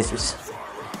like snitches.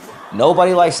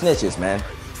 Nobody likes snitches, man.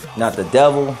 Not the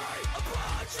devil,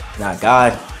 not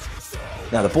God.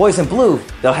 Now the boys in blue,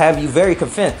 they'll have you very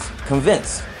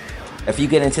convinced. If you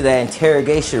get into that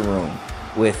interrogation room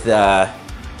with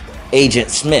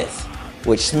Agent Smith,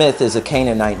 which Smith is a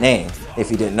Canaanite name, if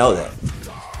you didn't know that.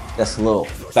 That's a little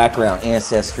background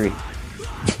ancestry.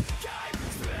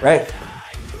 Right?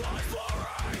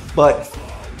 But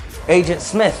Agent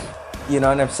Smith, you know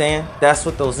what I'm saying? That's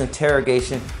what those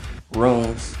interrogation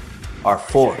rooms are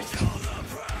for.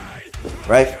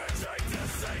 Right?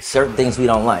 Certain things we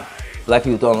don't like. Black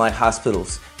people don't like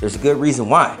hospitals. There's a good reason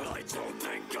why.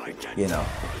 You know.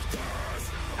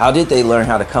 How did they learn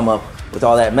how to come up with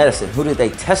all that medicine? Who did they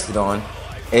test it on?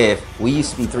 If we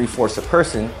used to be 3/4 a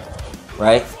person,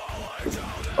 right?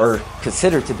 Or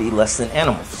considered to be less than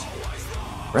animals.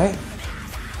 Right?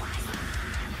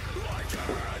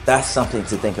 That's something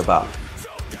to think about.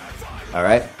 All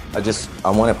right? I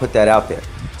want to put that out there.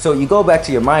 So you go back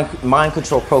to your mind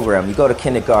control program. You go to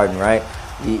kindergarten, right?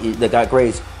 They got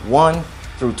grades 1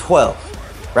 through 12,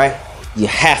 right? You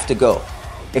have to go.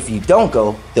 If you don't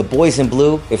go, the boys in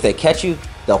blue, if they catch you,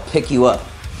 they'll pick you up.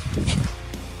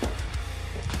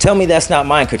 Tell me that's not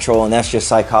mind control and that's just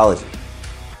psychology.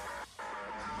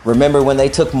 Remember when they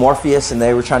took Morpheus and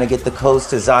they were trying to get the codes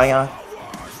to Zion?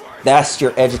 That's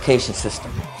your education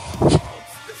system.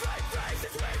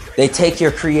 They take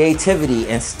your creativity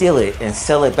and steal it and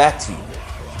sell it back to you.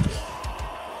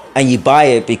 And you buy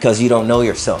it because you don't know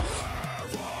yourself.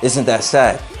 Isn't that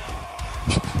sad?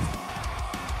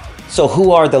 So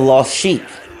who are the lost sheep?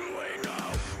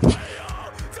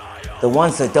 The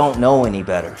ones that don't know any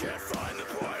better.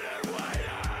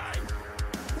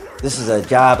 This is a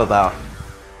job about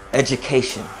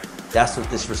education. That's what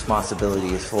this responsibility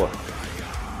is for. All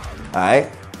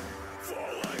right?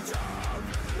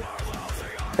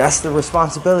 That's the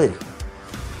responsibility.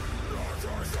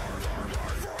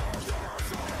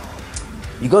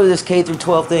 You go to this K through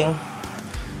 12 thing,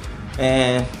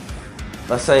 and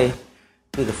let's say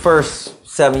through the first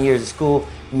 7 years of school,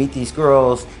 you meet these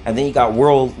girls, and then you got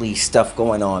worldly stuff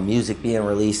going on, music being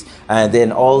released, and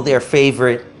then all their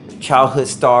favorite childhood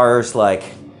stars like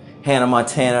Hannah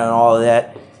Montana and all of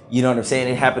that. You know what I'm saying?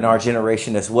 It happened to our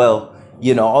generation as well.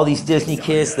 You know, all these Disney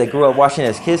kids that grew up watching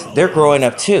as kids, they're growing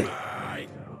up too.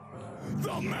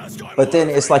 But then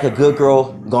it's like a good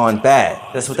girl gone bad.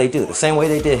 That's what they do. The same way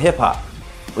they did hip hop.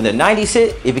 When the 90s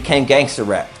hit, it became gangster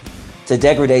rap to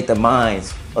degrade the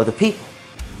minds of the people.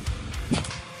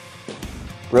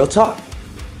 Real talk.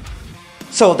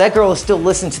 So that girl is still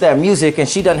listening to that music and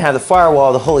she doesn't have the firewall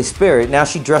of the Holy Spirit. Now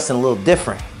she's dressing a little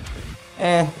different.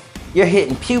 And you're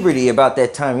hitting puberty about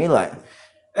that time. You're like,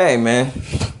 hey man,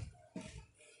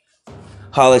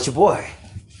 holla at your boy.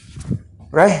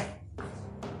 Right?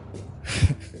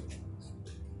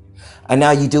 And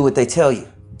now you do what they tell you.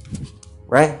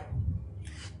 Right?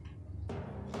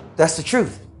 That's the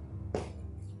truth.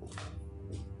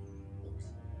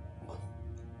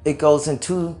 It goes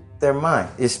into their mind.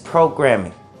 It's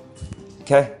programming.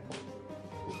 Okay?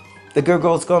 The good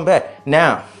girl's going bad.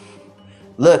 Now,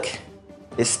 look,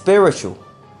 it's spiritual.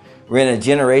 We're in a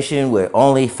generation with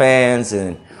OnlyFans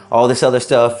and all this other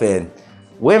stuff. And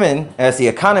women, as the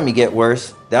economy get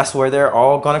worse, that's where they're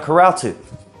all going to corral to.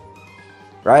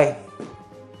 Right?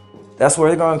 That's where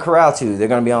they're going to corral to. They're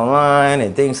going to be online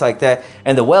and things like that.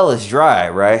 And the well is dry,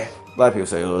 right? A lot of people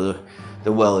say, oh,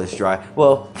 the well is dry.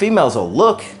 Well, females will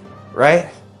look, right?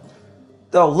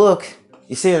 They'll look.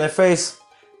 You see in their face,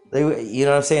 you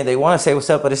know what I'm saying? They want to say what's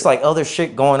up, but it's like other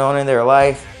shit going on in their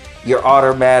life. You're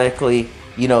automatically,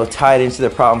 you know, tied into their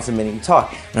problems the minute you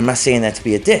talk. And I'm not saying that to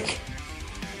be a dick.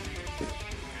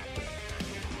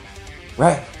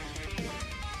 Right?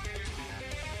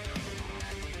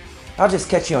 I'll just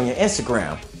catch you on your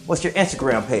Instagram. What's your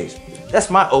Instagram page? That's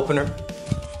my opener.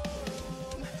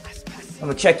 I'm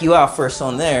gonna check you out first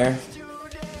on there.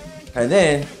 And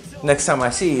then next time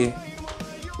I see you,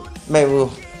 maybe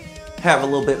we'll have a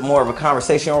little bit more of a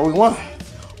conversation or we won't.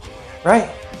 Right?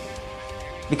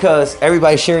 Because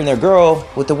everybody's sharing their girl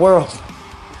with the world.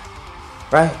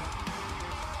 Right?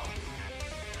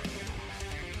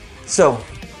 So,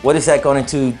 what is that going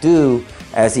to do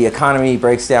as the economy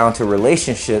breaks down to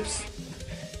relationships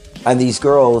and these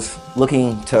girls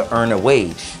looking to earn a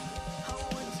wage?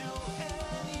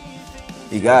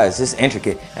 You guys, this is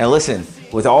intricate. And listen,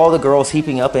 with all the girls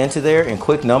heaping up into there in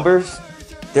quick numbers,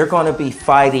 they're going to be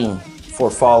fighting for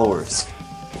followers.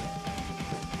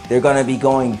 They're going to be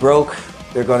going broke.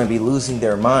 They're going to be losing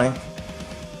their mind.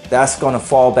 That's going to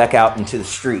fall back out into the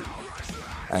street.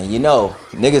 And you know,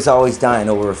 niggas always dying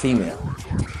over a female.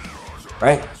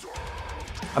 Right?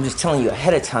 I'm just telling you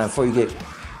ahead of time before you get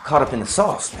caught up in the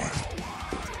sauce, man.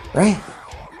 Right?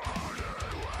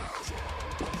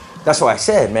 That's why I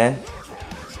said, man.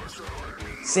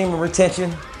 Semen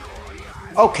retention,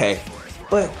 okay.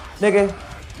 But, nigga,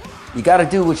 you gotta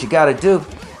do what you gotta do.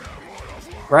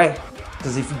 Right?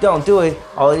 Because if you don't do it,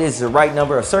 all it is the right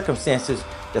number of circumstances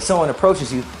that someone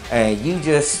approaches you and you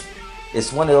just,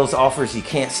 it's one of those offers you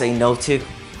can't say no to.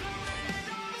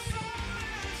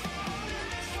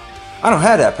 I don't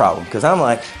have that problem because I'm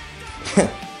like,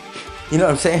 you know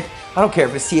what I'm saying? I don't care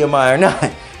if it's TMI or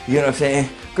not. You know what I'm saying?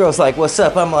 Girls like, what's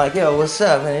up? I'm like, yo, what's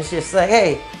up? And it's just like,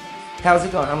 hey, how's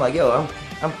it going? I'm like, yo,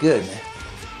 I'm good, man.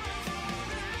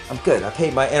 I'm good. I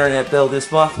paid my internet bill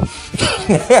this month.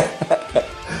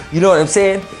 You know what I'm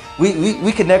saying?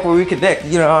 We connect where we connect.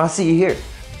 You know, I'll see you here.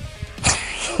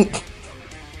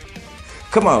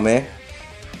 Come on, man.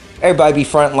 Everybody be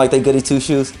fronting like they goody two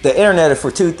shoes. The internet is for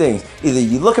two things. Either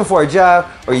you looking for a job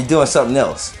or you doing something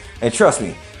else. And trust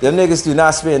me, them niggas do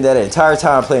not spend that entire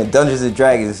time playing Dungeons and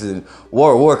Dragons and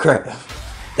World of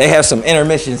Warcraft. They have some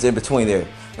intermissions in between there.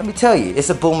 Let me tell you, it's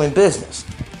a booming business.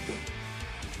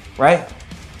 right?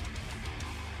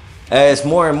 As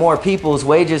more and more people's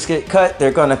wages get cut,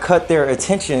 they're going to cut their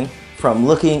attention from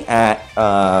looking at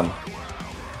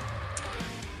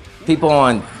people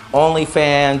on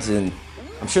OnlyFans, and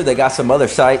I'm sure they got some other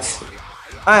sites.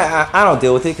 I don't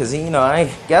deal with it because, you know,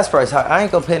 gas price high. I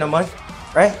ain't gonna pay no money,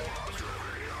 right?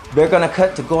 They're gonna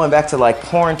cut to going back to like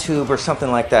PornTube or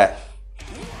something like that,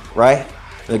 right?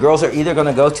 The girls are either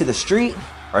gonna go to the street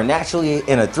or naturally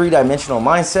in a three-dimensional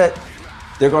mindset,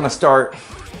 they're gonna start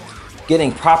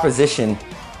getting propositioned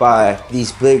by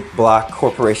these big block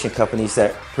corporation companies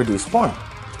that produce porn.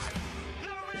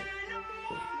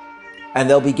 And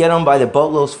they'll be getting them by the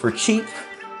boatloads for cheap,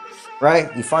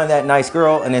 right? You find that nice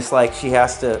girl and it's like she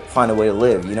has to find a way to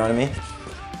live, you know what I mean?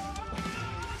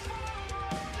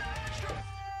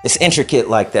 It's intricate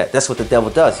like that. That's what the devil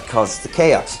does. He causes the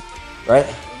chaos, right?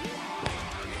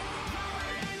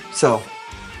 So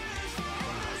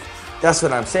that's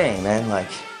what I'm saying, man. Like,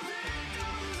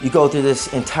 you go through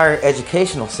this entire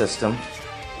educational system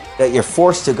that you're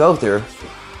forced to go through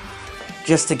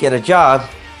just to get a job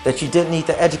that you didn't need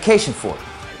the education for,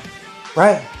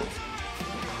 right?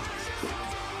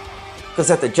 Because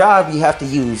at the job, you have to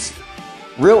use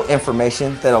real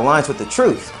information that aligns with the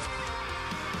truth.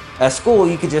 At school,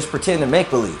 you could just pretend to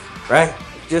make believe, right?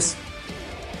 Just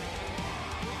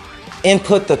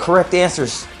input the correct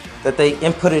answers that they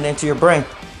inputted into your brain,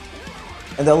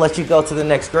 and they'll let you go to the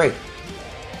next grade,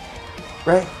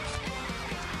 right?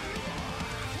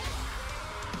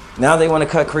 Now they want to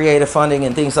cut creative funding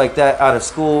and things like that out of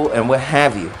school and what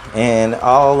have you. And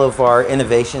all of our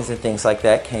innovations and things like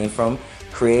that came from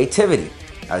creativity.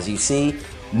 As you see,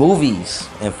 movies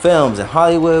and films in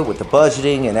Hollywood with the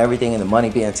budgeting and everything and the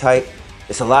money being tight,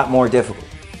 it's a lot more difficult.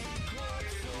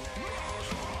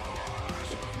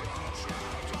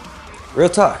 Real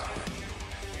talk.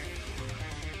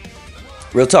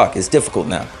 Real talk, it's difficult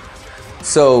now.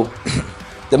 So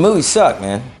the movies suck,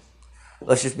 man.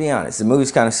 Let's just be honest. The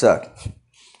movies kind of suck,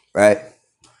 right?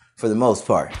 For the most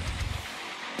part,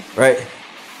 right?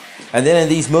 And then in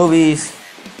these movies,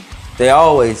 they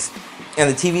always, and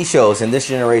the TV shows in this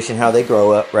generation, how they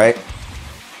grow up, right?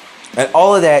 And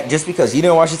all of that, just because you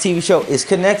didn't watch a TV show, is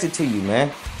connected to you,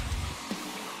 man.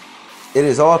 It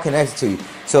is all connected to you.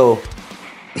 So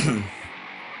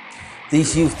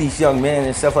these youth, these young men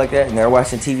and stuff like that, and they're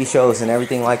watching TV shows and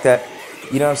everything like that.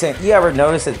 You know what I'm saying? You ever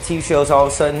notice that TV shows all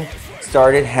of a sudden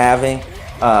started having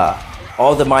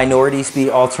all the minorities be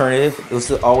alternative? It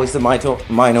was always the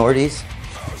minorities.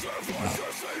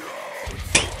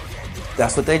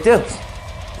 That's what they do.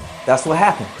 That's what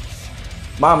happened.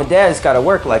 Mom and dad's got to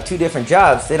work like 2 different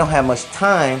jobs. They don't have much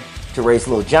time to raise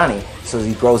little Johnny, so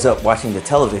he grows up watching the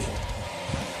television.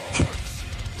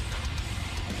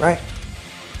 Right?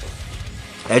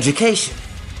 Education.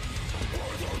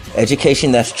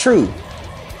 Education that's true,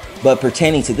 but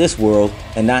pertaining to this world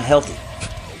and not healthy.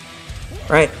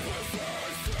 Right?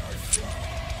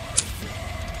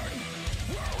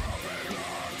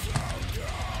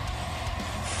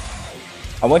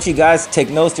 I want you guys to take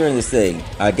notes during this thing.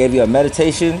 I gave you a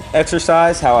meditation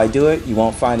exercise, how I do it. You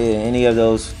won't find it in any of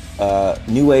those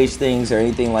new age things or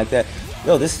anything like that.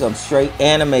 Yo, this is some straight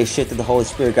anime shit that the Holy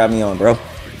Spirit got me on, bro.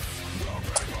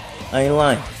 I ain't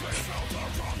lying.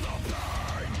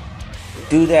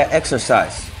 Do that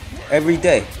exercise every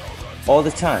day, all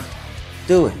the time.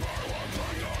 Do it.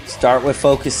 Start with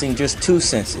focusing just 2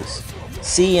 senses.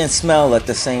 See and smell at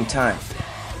the same time.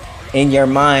 In your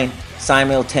mind,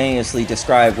 simultaneously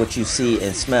describe what you see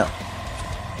and smell.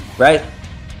 Right?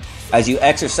 As you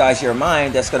exercise your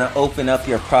mind, that's going to open up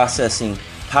your processing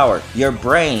power. Your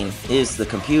brain is the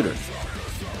computer.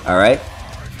 All right?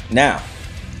 Now,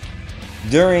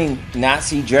 during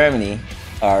Nazi Germany,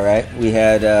 all right, we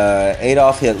had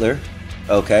Adolf Hitler,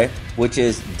 okay, which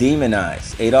is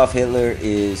demonized. Adolf Hitler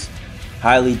is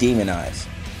highly demonized.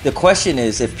 The question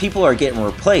is, if people are getting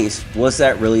replaced, was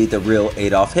that really the real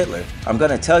Adolf Hitler? I'm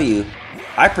going to tell you,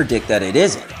 I predict that it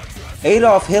isn't.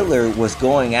 Adolf Hitler was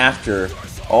going after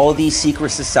all these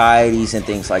secret societies and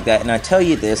things like that. And I tell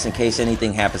you this in case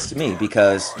anything happens to me,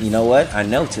 because you know what? I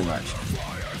know too much.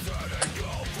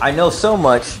 I know so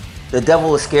much, the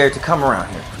devil is scared to come around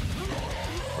here.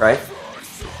 Right?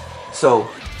 So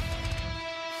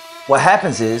what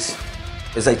happens is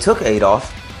they took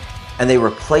Adolf and they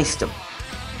replaced him.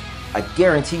 I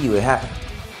guarantee you it happened.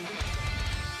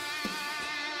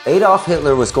 Adolf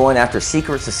Hitler was going after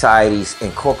secret societies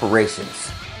and corporations.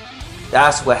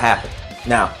 That's what happened.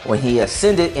 Now, when he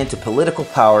ascended into political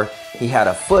power, he had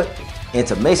a foot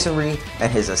into masonry,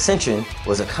 and his ascension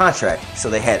was a contract, so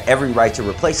they had every right to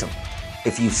replace him.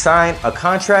 If you sign a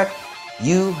contract,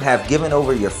 you have given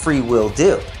over your free will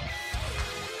deal.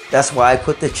 That's why I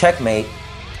put the checkmate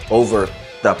over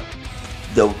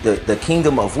the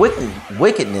kingdom of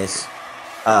wickedness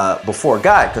before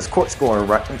God, because court's going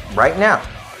right now.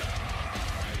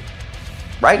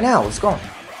 Right now, it's going.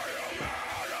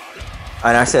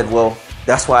 And I said, well,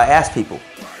 that's why I asked people,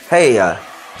 hey,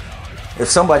 if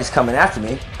somebody's coming after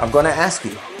me, I'm going to ask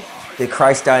you, did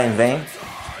Christ die in vain?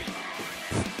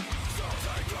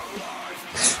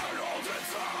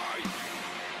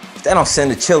 If that don't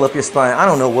send a chill up your spine, I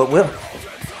don't know what will.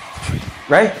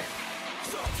 Right?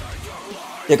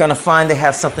 They're going to find they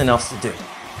have something else to do.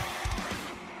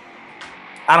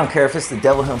 I don't care if it's the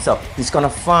devil himself. He's going to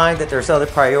find that there's other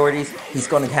priorities. He's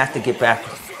going to have to get back.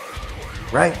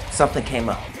 Right? Something came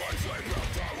up.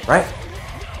 Right?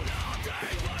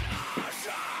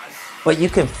 But you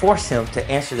can force him to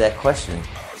answer that question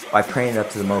by praying up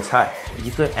to the Most High.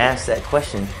 You could ask that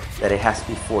question that it has to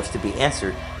be forced to be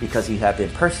answered because you have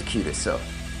been persecuted. So,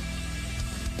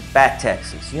 back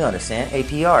taxes, you understand,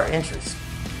 APR, interest.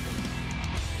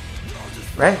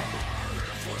 Right?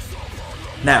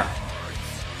 Now,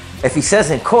 if he says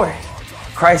in court,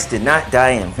 Christ did not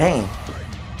die in vain,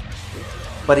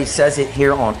 but he says it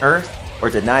here on earth, or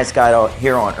denies God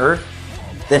here on earth,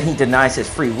 then he denies his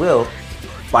free will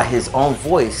by his own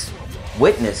voice,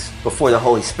 witness before the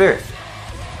Holy Spirit.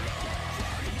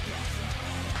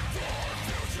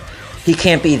 He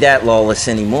can't be that lawless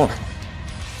anymore.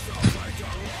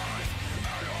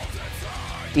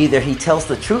 Either he tells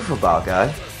the truth about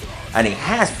God, and he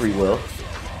has free will,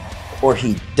 or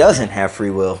he doesn't have free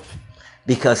will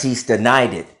because he's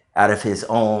denied it out of his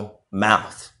own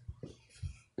mouth.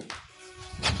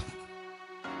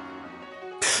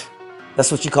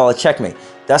 That's what you call a checkmate.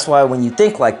 That's why when you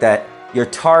think like that, your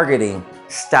targeting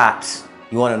stops.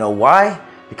 You want to know why?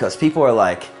 Because people are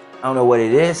like, I don't know what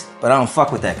it is, but I don't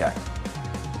fuck with that guy.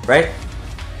 Right?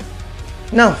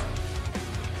 No.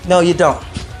 No, you don't.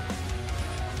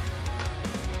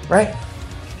 Right?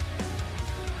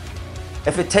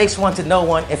 If it takes one to know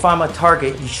one, if I'm a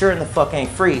target, you sure in the fuck ain't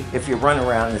free if you're running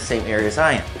around in the same area as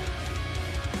I am.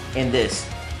 In this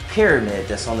pyramid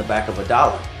that's on the back of a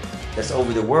dollar, that's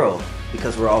over the world,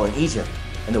 because we're all in Egypt,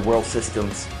 and the world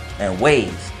systems and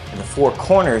waves, and the four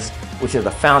corners, which are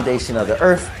the foundation of the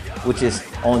earth, which is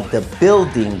on the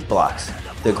building blocks.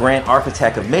 The grand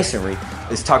architect of masonry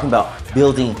is talking about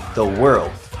building the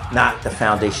world, not the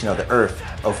foundation of the earth,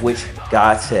 of which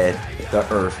God said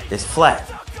the earth is flat.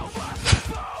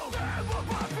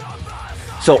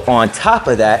 So on top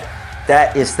of that,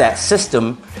 that is that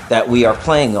system that we are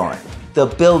playing on. The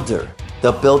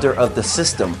builder of the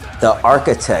system, the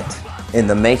architect in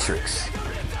the matrix.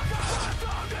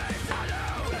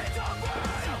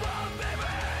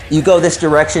 You go this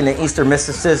direction in Eastern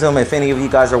mysticism, if any of you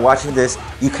guys are watching this,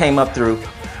 you came up through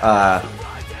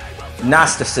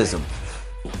Gnosticism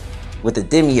with the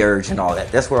demiurge and all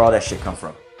that. That's where all that shit come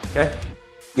from, okay?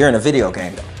 You're in a video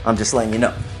game, though. I'm just letting you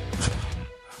know.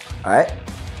 All right?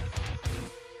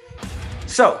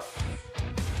 So,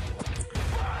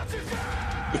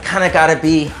 you kind of got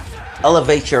to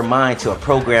elevate your mind to a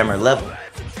programmer level.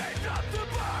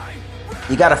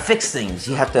 You got to fix things.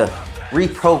 You have to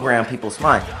reprogram people's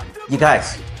mind. You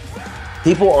guys,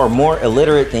 people are more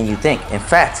illiterate than you think. In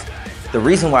fact, the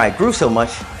reason why I grew so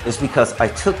much is because I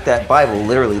took that Bible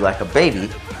literally like a baby,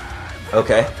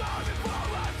 okay?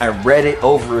 I read it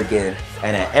over again,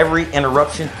 and at every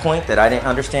interruption point that I didn't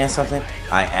understand something,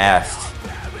 I asked.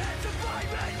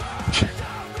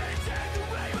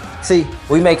 See,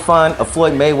 we make fun of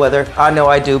Floyd Mayweather. I know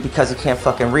I do because he can't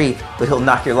fucking read, but he'll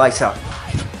knock your lights out.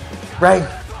 Right?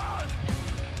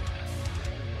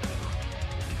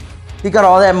 He got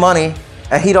all that money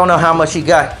and he don't know how much he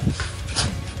got.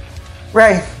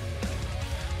 Right?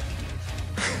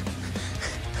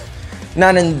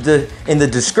 Not in the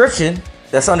description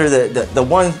that's under the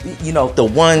one, you know, the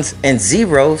ones and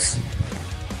zeros.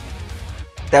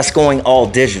 That's going all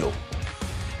digital.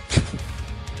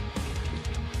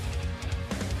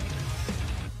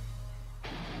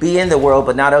 Be in the world,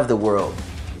 but not of the world.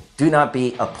 Do not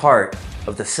be a part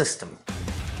of the system.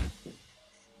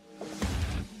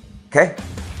 Okay?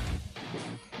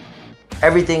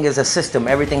 Everything is a system.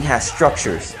 Everything has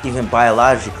structures. Even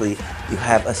biologically, you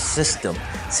have a system.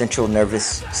 Central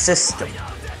nervous system.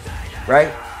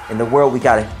 Right? In the world, we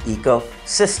got an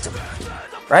ecosystem.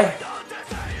 Right?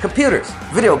 Computers.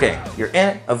 Video game. You're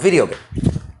in a video game.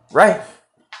 Right?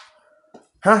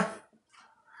 Huh?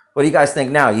 What do you guys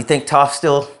think now? You think Toph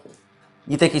still,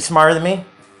 you think he's smarter than me?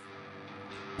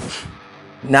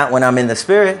 Not when I'm in the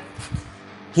spirit.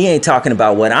 He ain't talking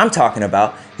about what I'm talking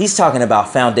about. He's talking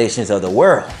about foundations of the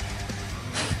world.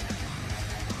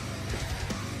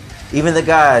 Even the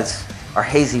gods are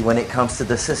hazy when it comes to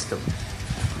the system.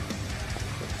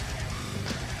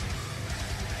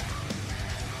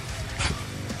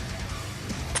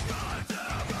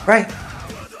 Right?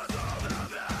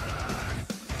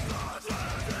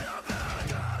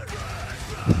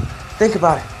 Think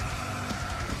about it.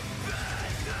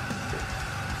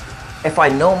 If I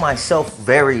know myself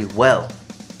very well,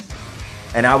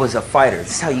 and I was a fighter,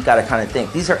 this is how you gotta kind of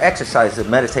think. These are exercises of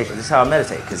meditation. This is how I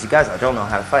meditate, because you guys, I don't know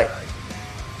how to fight.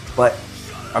 But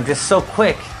I'm just so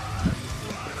quick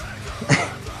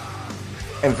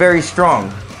and very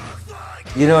strong.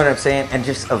 You know what I'm saying? And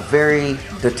just a very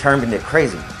determined and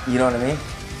crazy. You know what I mean?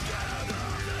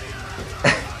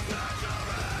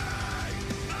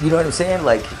 You know what I'm saying?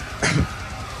 Like,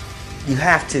 you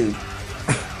have to,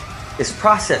 it's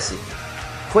processing,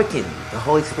 quicken. The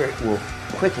Holy Spirit will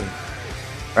quicken,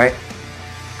 right?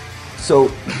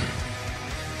 So,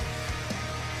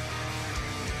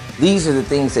 these are the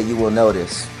things that you will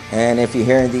notice. And if you're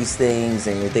hearing these things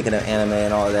and you're thinking of anime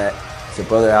and all of that, it's a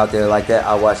brother out there like that.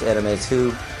 I watch anime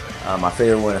too. My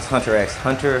favorite one is Hunter x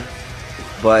Hunter.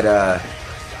 But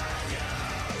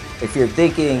if you're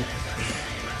thinking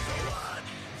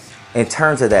in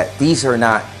terms of that, these are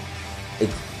not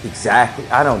exactly,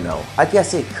 I don't know. I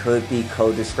guess it could be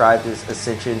co-described as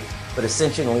ascension, but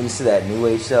ascension leads to that new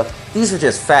age stuff. These are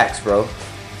just facts, bro.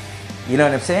 You know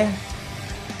what I'm saying?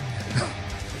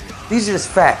 These are just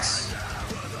facts,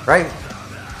 right?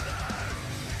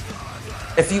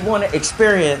 If you want to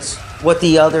experience what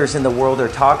the others in the world are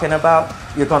talking about,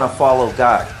 you're going to follow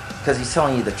God because he's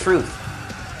telling you the truth,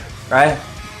 right?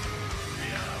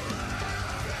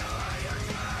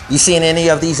 You seen any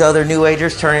of these other New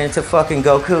Agers turning into fucking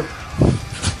Goku?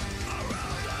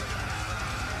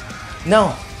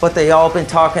 No, but they all been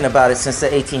talking about it since the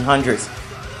 1800s.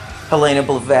 Helena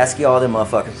Blavatsky, all them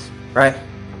motherfuckers, right?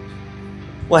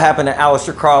 What happened to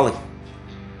Aleister Crowley?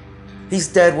 He's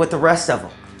dead with the rest of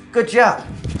them. Good job,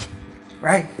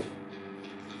 right?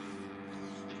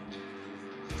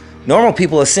 Normal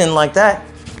people ascend like that,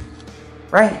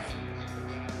 right?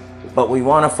 But we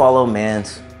want to follow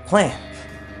man's plan.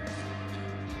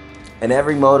 And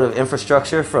every mode of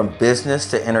infrastructure, from business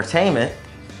to entertainment,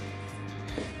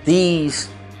 these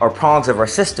are prongs of our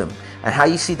system. And how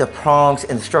you see the prongs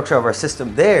in the structure of our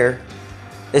system there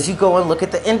is you go and look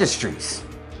at the industries,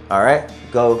 all right?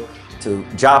 Go to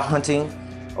job hunting,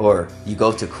 or you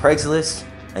go to Craigslist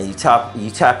and you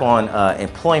tap on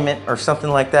employment or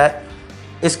something like that.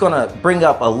 It's gonna bring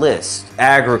up a list: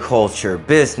 agriculture,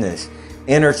 business,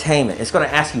 entertainment. It's gonna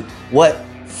ask you, what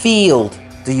field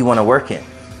do you wanna work in?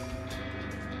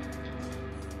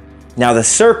 Now, the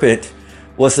serpent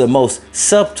was the most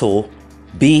subtle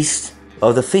beast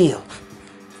of the field.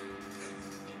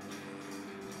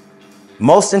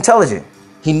 Most intelligent.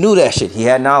 He knew that shit. He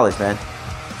had knowledge, man.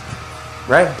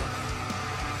 Right?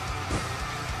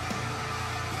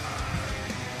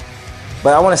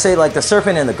 But I want to say, like, the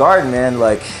serpent in the garden, man,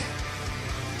 like,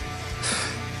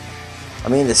 I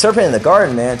mean, the serpent in the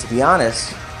garden, man, to be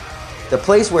honest, the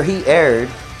place where he erred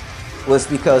was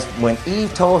because when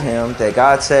Eve told him that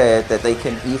God said that they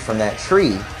can eat from that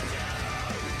tree,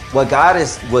 what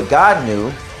God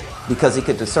knew, because he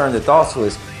could discern the thoughts,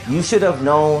 was you should have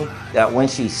known that when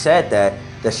she said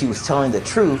that she was telling the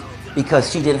truth,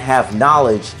 because she didn't have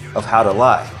knowledge of how to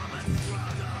lie.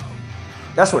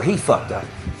 That's where he fucked up.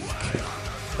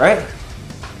 Right?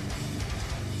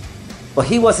 But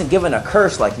he wasn't given a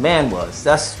curse like man was.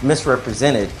 That's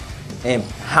misrepresented in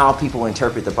how people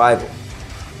interpret the Bible.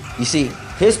 You see,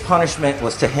 his punishment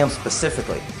was to him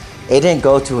specifically. It didn't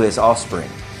go to his offspring.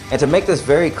 And to make this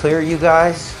very clear, you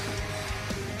guys,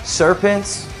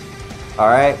 serpents, all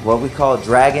right, what we call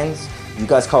dragons, you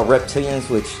guys call reptilians,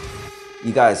 which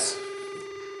you guys,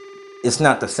 it's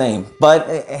not the same. But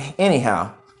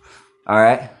anyhow, all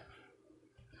right,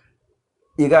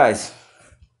 you guys,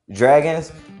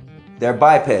 dragons, they're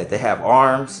biped. They have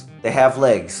arms, they have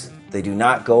legs. They do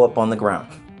not go up on the ground,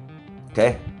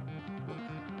 okay?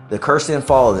 The curse didn't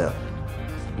follow them.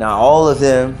 Now, all of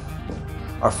them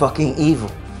are fucking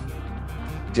evil.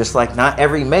 Just like not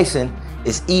every Mason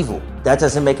is evil. That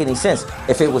doesn't make any sense.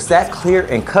 If it was that clear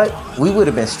and cut, we would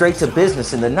have been straight to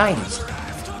business in the 90s.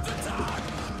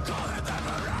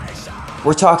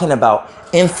 We're talking about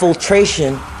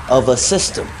infiltration of a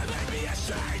system.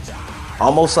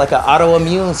 Almost like an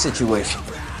autoimmune situation,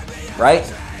 right?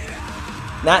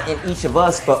 Not in each of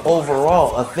us, but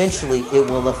overall, eventually it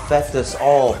will affect us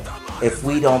all if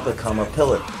we don't become a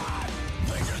pillar.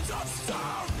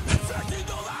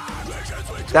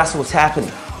 That's what's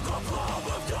happening.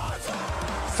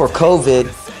 For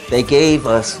COVID, they gave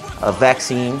us a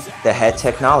vaccine that had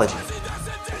technology.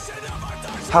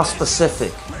 How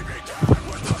specific?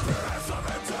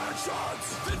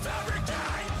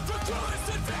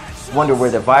 Wonder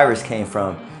where the virus came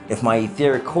from. If my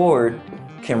etheric cord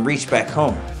can reach back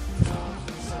home.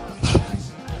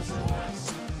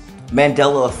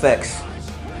 Mandela effects.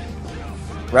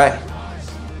 Right?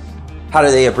 How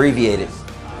do they abbreviate it?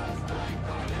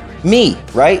 Me,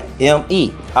 right?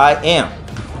 M-E. I am.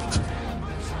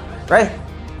 Right?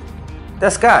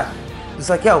 That's God. He's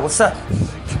like, yo, what's up?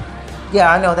 Yeah,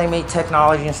 I know they made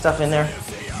technology and stuff in there.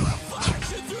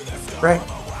 Right?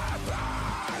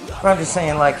 But I'm just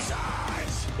saying, like,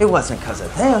 it wasn't because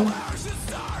of them.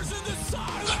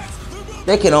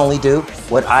 They can only do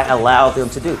what I allow them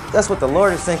to do. That's what the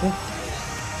Lord is thinking.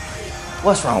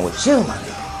 What's wrong with you, my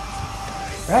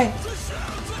nigga? Right?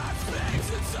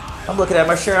 I'm looking at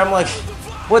my shirt. I'm like,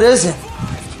 what is it?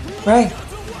 Right?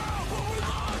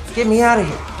 Get me out of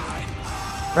here.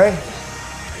 Right?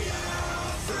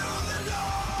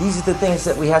 These are the things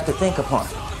that we have to think upon.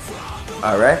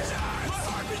 All right?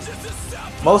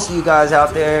 Most of you guys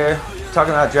out there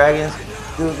talking about dragons,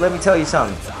 dude, let me tell you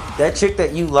something. That chick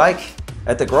that you like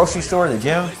at the grocery store in the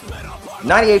gym,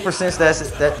 98%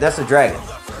 that's a dragon.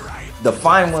 The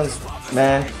fine ones,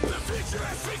 man.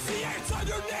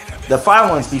 The fine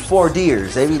ones be 4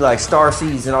 deers. They be like star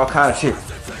seeds and all kind of shit.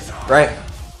 Right?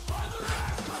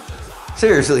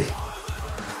 Seriously.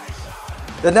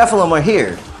 The Nephilim are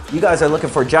here. You guys are looking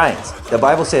for giants. The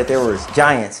Bible said there was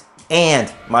giants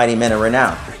and mighty men of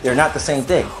renown. They're not the same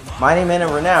thing. Mighty men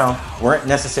of renown weren't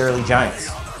necessarily giants.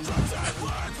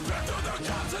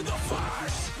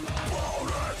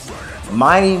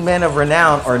 Mighty men of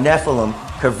renown or Nephilim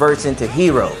converts into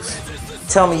heroes.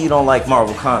 Tell me you don't like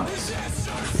Marvel Comics.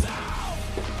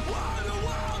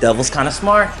 Devil's kind of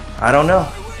smart. I don't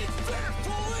know.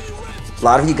 A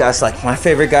lot of you guys like, my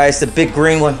favorite guy is the big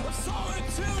green one.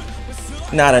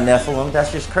 Not a Nephilim.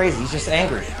 That's just crazy. He's just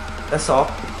angry. That's all.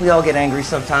 We all get angry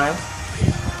sometimes.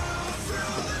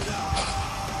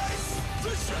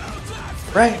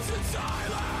 Right?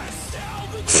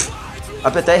 I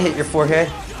bet that hit your forehead.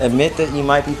 Admit that you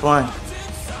might be blind.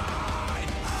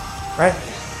 Right?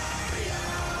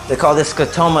 They call this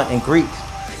scotoma in Greek.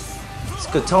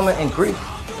 Scotoma in Greek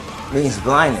means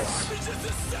blindness.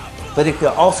 But it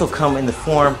could also come in the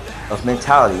form of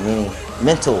mentality, meaning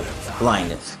mental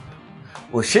blindness.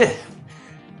 Well, shit.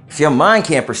 If your mind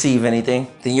can't perceive anything,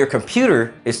 then your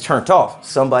computer is turned off.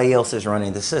 Somebody else is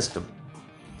running the system.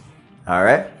 All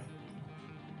right?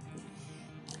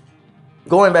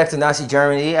 Going back to Nazi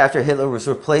Germany, after Hitler was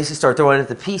replaced, he started throwing at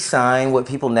the peace sign, what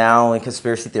people now in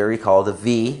conspiracy theory call the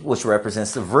V, which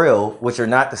represents the Vril, which are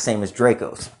not the same as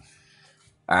Dracos.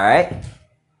 All right?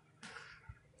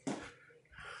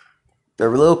 They're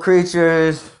little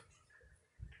creatures.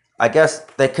 I guess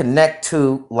they connect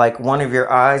to like one of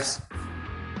your eyes.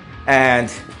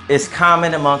 And it's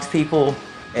common amongst people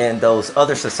in those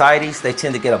other societies. They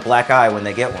tend to get a black eye when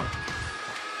they get one.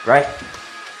 Right?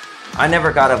 I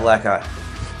never got a black eye.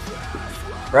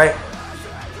 Right?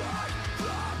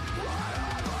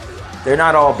 They're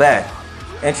not all bad.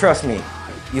 And trust me,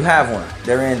 you have one.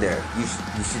 They're in there.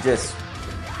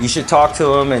 You should talk to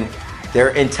them, and they're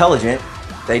intelligent.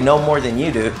 They know more than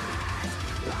you do.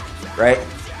 Right?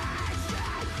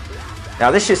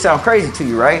 Now this should sound crazy to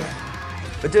you, right?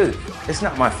 But dude, it's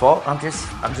not my fault. I'm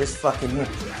just fucking you.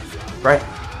 Right?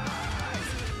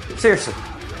 Seriously.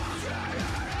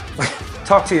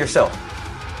 Talk to yourself.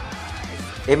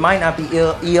 It might not be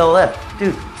ELF.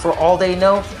 Dude, for all they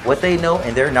know, what they know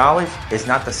and their knowledge is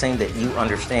not the same that you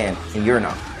understand in your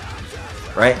knowledge.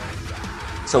 Right?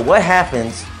 So what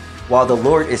happens while the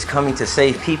Lord is coming to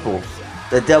save people?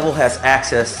 The devil has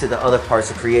access to the other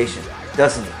parts of creation,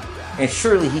 doesn't he? And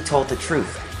surely he told the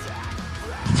truth.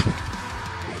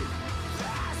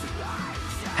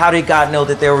 How did God know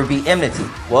that there would be enmity?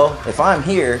 Well, if I'm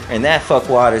here and that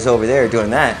fuckwad is over there doing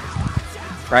that,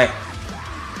 right?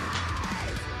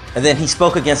 And then he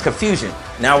spoke against confusion.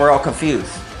 Now we're all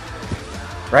confused,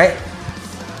 right?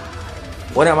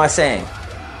 What am I saying?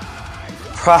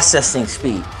 Processing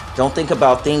speed. Don't think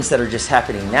about things that are just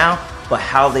happening now, but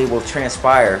how they will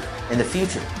transpire in the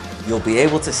future. You'll be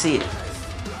able to see it.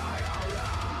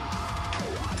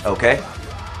 Okay?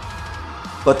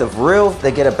 But the real,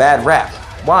 they get a bad rap.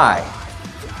 Why?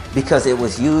 Because it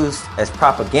was used as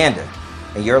propaganda.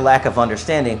 And your lack of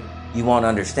understanding, you won't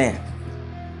understand.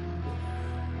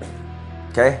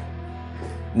 Okay?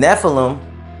 Nephilim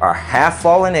are half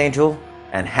fallen angel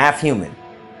and half human.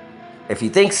 If you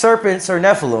think serpents are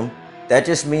Nephilim, that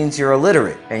just means you're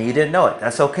illiterate and you didn't know it.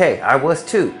 That's okay. I was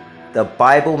too. The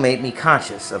Bible made me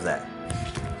conscious of that.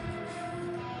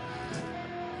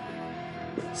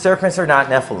 Serpents are not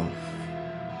Nephilim.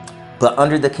 But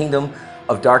under the kingdom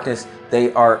of darkness,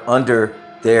 they are under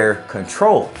their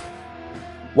control.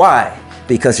 Why?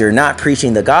 Because you're not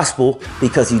preaching the gospel,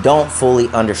 because you don't fully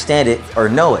understand it or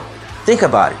know it. Think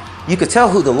about it. You could tell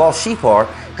who the lost sheep are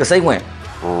because they went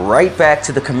right back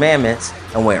to the commandments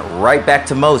and went right back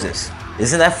to Moses.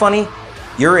 Isn't that funny?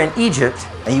 You're in Egypt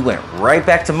and you went right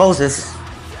back to Moses.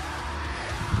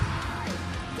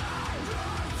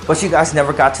 But you guys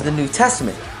never got to the New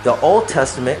Testament. The Old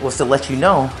Testament was to let you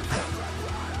know,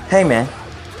 hey man,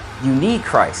 you need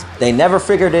Christ. They never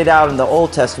figured it out in the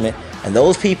Old Testament. And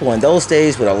those people in those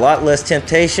days with a lot less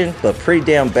temptation, but pretty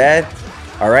damn bad,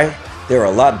 all right? They were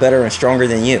a lot better and stronger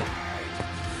than you,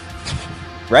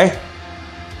 right?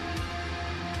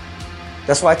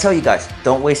 That's why I tell you guys,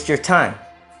 don't waste your time,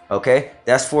 okay?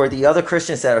 That's for the other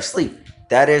Christians that are asleep.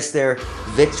 That is their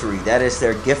victory. That is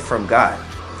their gift from God,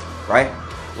 right?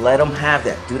 Let them have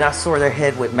that. Do not soar their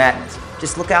head with madness.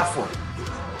 Just look out for it,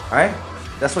 all right?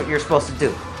 That's what you're supposed to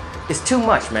do. It's too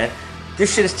much, man.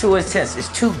 This shit is too intense. It's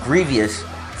too grievous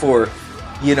for,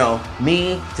 you know,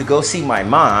 me to go see my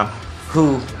mom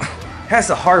who has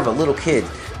the heart of a little kid.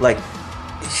 Like,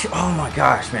 oh my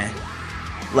gosh, man.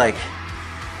 Like,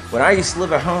 when I used to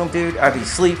live at home, dude, I'd be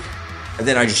asleep and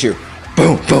then I just hear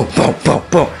boom, boom, boom, boom,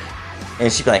 boom.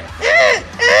 And she'd be like, eh,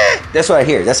 eh. That's what I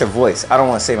hear. That's her voice. I don't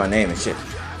want to say my name and shit,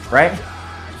 right?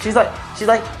 She's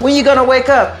like, when you gonna wake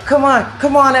up? Come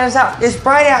on, ass out. It's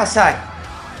bright outside.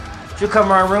 She'll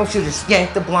come around the room, she'll just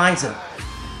yank the blinds up.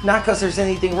 Not because there's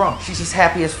anything wrong. She's just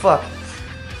happy as fuck,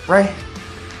 right?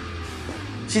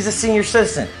 She's a senior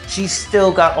citizen. She's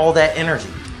still got all that energy,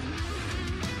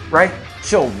 right?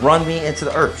 She'll run me into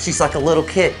the earth. She's like a little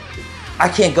kid. I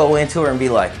can't go into her and be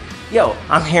like, yo,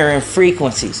 I'm hearing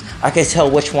frequencies. I can tell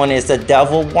which one is the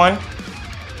devil one.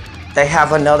 They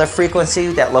have another frequency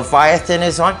that Leviathan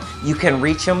is on. You can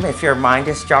reach them if your mind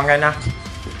is strong enough,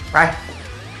 right?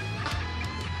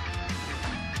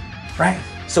 Right?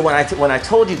 So when I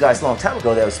told you guys a long time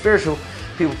ago that I was spiritual,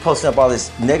 people posting up all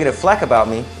this negative flack about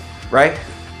me, right?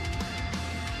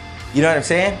 You know what I'm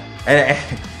saying? And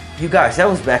you guys, that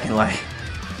was back in like,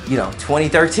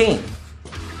 2013.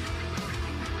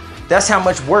 That's how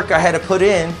much work I had to put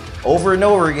in over and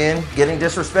over again, getting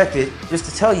disrespected, just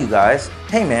to tell you guys,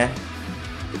 hey man,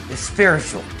 it's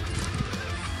spiritual.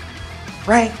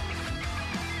 Right?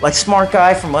 Like Smart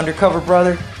Guy from Undercover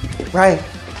Brother, right?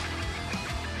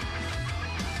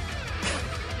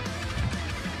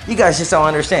 You guys just don't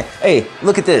understand. Hey,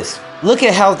 look at this. Look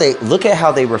at how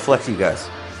they reflect you guys.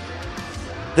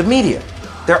 The media,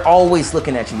 they're always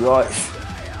looking at you.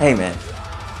 Hey man,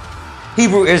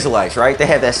 Hebrew Israelites, right? They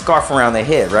have that scarf around their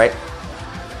head, right?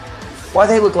 Why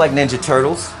they look like Ninja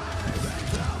Turtles?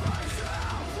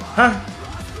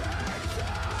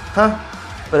 Huh?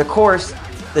 But of course,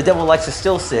 the devil likes to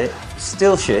steal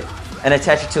shit, and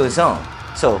attach it to his own.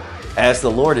 So, as the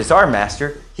Lord is our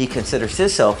master, he considers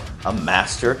himself a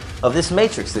master of this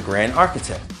matrix, the grand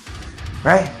architect,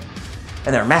 right?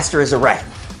 And their master is a rat,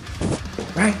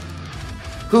 right?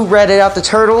 Who ratted out the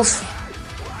turtles?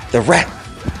 The rat,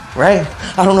 right?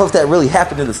 I don't know if that really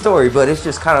happened in the story, but it's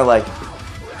just kind of like,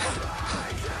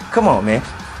 come on, man.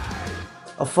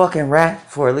 A fucking rat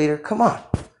for a leader? Come on.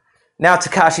 Now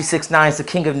Tekashi 6ix9ine is the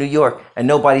king of New York, and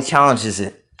nobody challenges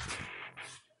it.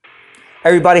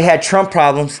 Everybody had Trump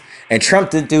problems, and Trump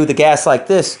didn't do the gas like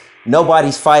this.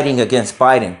 Nobody's fighting against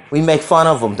Biden. We make fun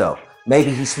of him, though.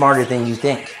 Maybe he's smarter than you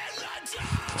think.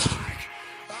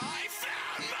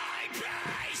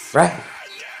 Right?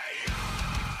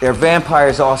 They're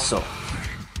vampires also.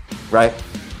 Right?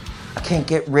 I can't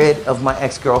get rid of my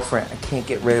ex-girlfriend. I can't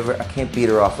get rid of her. I can't beat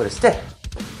her off with a stick.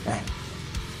 Right?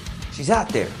 She's out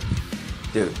there.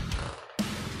 Dude.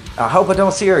 I hope I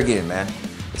don't see her again, man.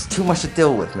 It's too much to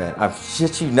deal with, man. I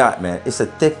shit you not, man. It's a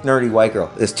thick, nerdy white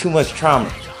girl. It's too much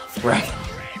trauma. Right?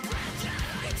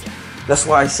 That's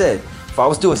why I said, if I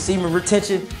was doing semen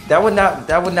retention, that would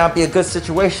not be a good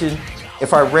situation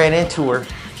if I ran into her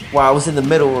while I was in the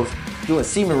middle of doing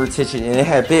semen retention and it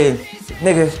had been,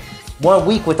 nigga, 1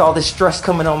 week with all this stress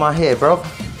coming on my head, bro.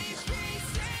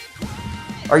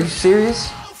 Are you serious?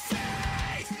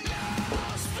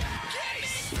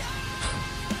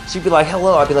 She'd be like,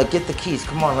 hello. I'd be like, get the keys.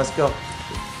 Come on, let's go.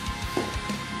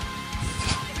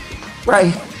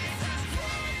 Right?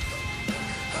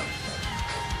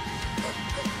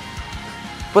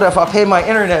 But if I pay my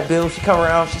internet bill, she come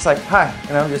around, she's like, hi.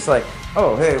 And I'm just like,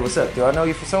 oh, hey, what's up? Do I know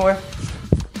you from somewhere?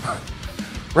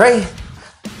 Right?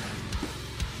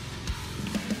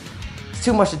 It's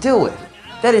too much to deal with.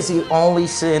 That is the only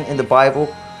sin in the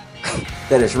Bible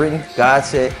that is written. God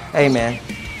said, hey man,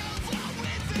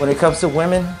 when it comes to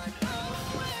women,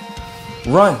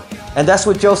 run. And that's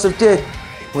what Joseph did.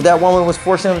 When that woman was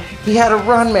forcing him, he had to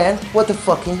run, man. What the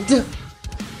fuck can you do?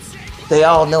 They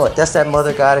all know it. That's that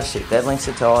mother goddess shit. That links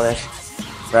it to all that shit,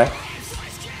 right?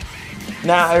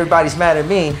 Now everybody's mad at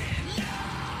me,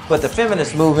 but the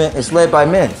feminist movement is led by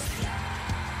men.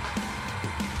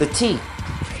 The T.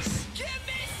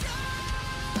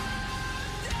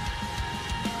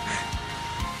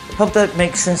 Hope that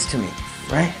makes sense to me,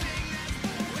 right?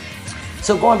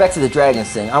 So going back to the dragons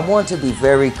thing, I want to be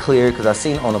very clear because I've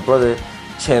seen on a brother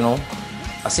channel,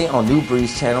 I seen on New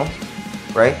Breeze channel,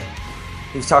 right?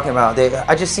 He was talking about,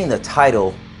 I just seen the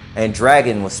title and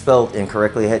dragon was spelled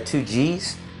incorrectly. It had 2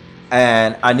 G's.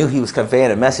 And I knew he was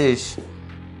conveying a message,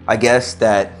 I guess,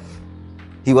 that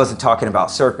he wasn't talking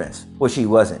about serpents, which he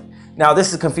wasn't. Now,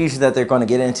 this is confusion that they're going to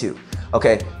get into.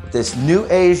 Okay, this new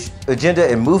age agenda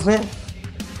and movement,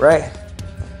 right?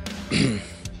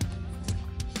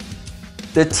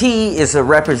 The T is a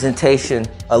representation,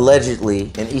 allegedly,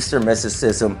 in Eastern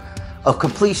mysticism of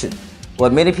completion.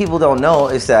 What many people don't know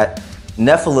is that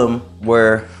Nephilim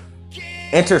were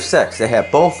intersex. They had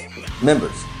both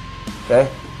members, okay?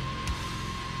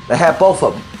 They had both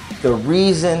of them. The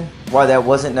reason why that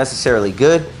wasn't necessarily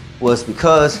good was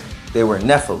because they were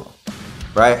Nephilim,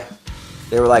 right?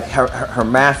 They were like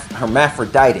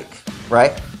hermaphroditic,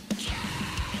 right?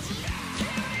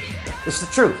 It's the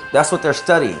truth. That's what they're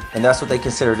studying, and that's what they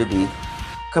consider to be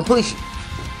completion,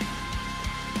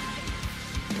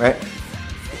 right?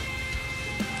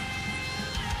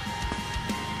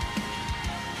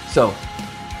 So,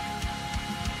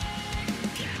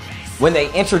 when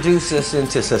they introduce this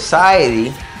into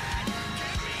society,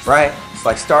 right? It's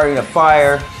like starting a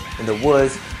fire in the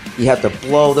woods. You have to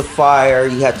blow the fire,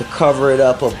 you have to cover it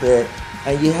up a bit,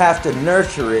 and you have to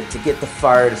nurture it to get the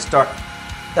fire to start.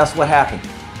 That's what happened.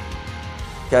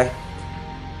 Okay?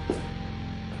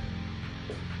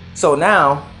 So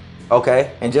now,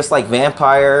 okay, and just like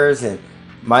vampires and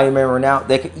Mighty Men Renowned,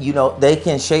 they can, they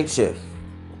can shapeshift.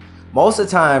 Most of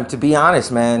the time, to be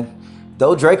honest, man,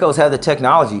 though Dracos have the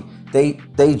technology,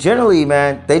 they generally,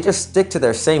 man, they just stick to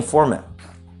their same format.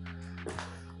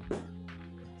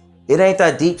 It ain't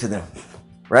that deep to them,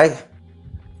 right?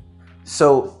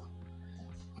 So,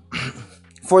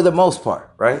 for the most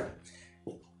part, right?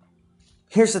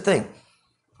 Here's the thing.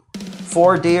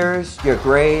 4 deers, your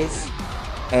grays,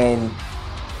 and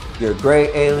your gray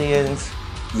aliens,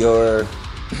 your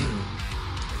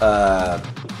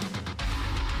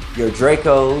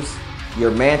Dracos,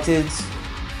 your mantids,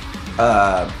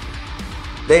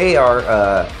 they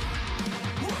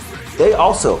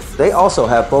also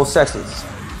have both sexes,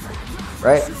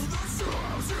 right?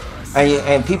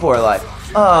 And people are like,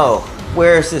 oh,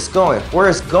 where is this going? Where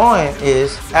it's going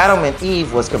is Adam and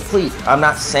Eve was complete. I'm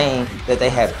not saying that they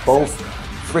had both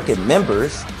freaking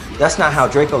members. That's not how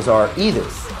Dracos are either.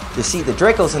 You see, the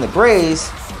Dracos and the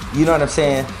Greys, you know what I'm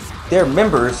saying? Their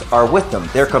members are with them.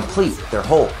 They're complete. They're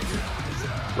whole.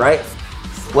 Right?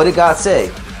 What did God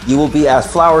say? You will be as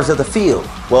flowers of the field.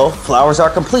 Well, flowers are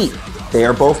complete. They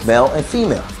are both male and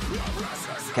female.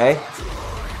 Okay?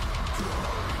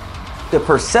 The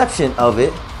perception of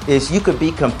it is you could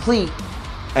be complete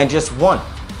and just one.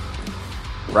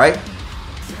 Right?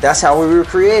 That's how we were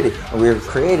created. And we were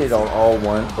created on all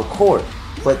one accord.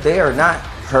 But they are not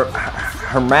I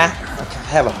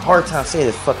have a hard time saying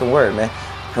this fucking word, man.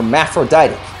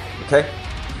 Hermaphroditic. Okay?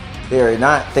 They are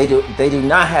not, they do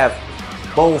not have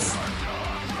both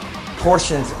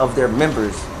portions of their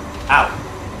members out.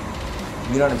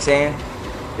 You know what I'm saying?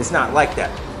 It's not like that.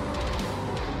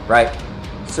 Right?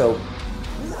 So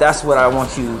that's what I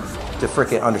want you to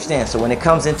freaking understand. So when it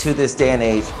comes into this day and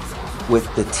age with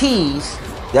the T's,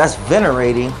 that's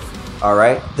venerating, all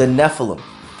right, the Nephilim.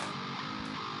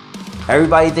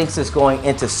 Everybody thinks it's going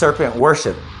into serpent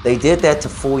worship. They did that to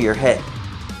fool your head.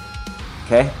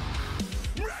 Okay?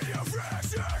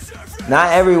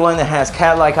 Not everyone that has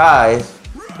cat-like eyes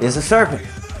is a serpent.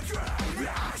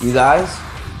 You guys,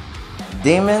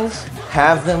 demons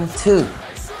have them too.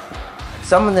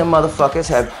 Some of them motherfuckers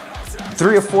have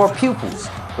 3 or 4 pupils,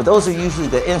 but those are usually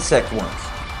the insect ones,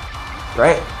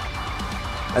 right?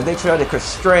 And they try to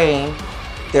constrain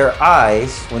their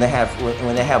eyes when they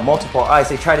have multiple eyes.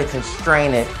 They try to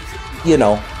constrain it,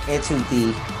 into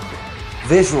the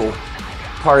visual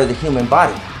part of the human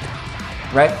body,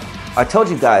 right? I told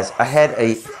you guys I had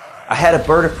a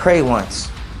bird of prey once.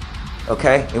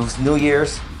 Okay, it was New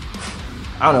Year's.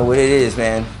 I don't know what it is,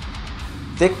 man.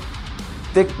 Thick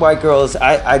white girls.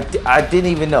 I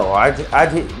didn't even know. I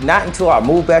did not until I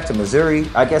moved back to Missouri.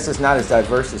 I guess it's not as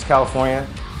diverse as California.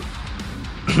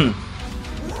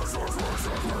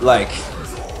 Like,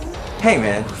 hey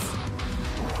man,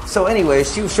 So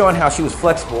anyways, she was showing how she was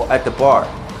flexible at the bar.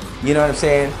 You know what I'm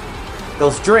saying?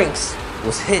 Those drinks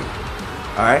was hidden.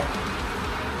 All right.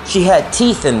 She had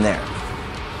teeth in there.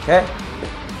 Okay.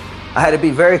 I had to be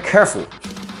very careful.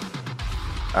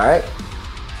 All right.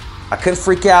 I couldn't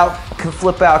freak out. I couldn't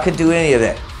flip out. I couldn't do any of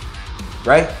that.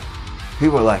 Right?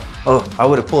 People were like, oh, I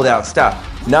would have pulled out and stopped.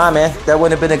 Nah, man, that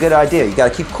wouldn't have been a good idea. You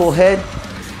got to keep a cool head.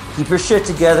 Keep your shit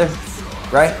together.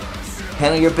 Right?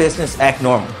 Handle your business. Act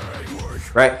normal.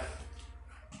 Right?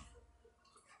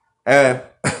 I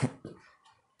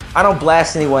don't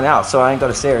blast anyone out, so I ain't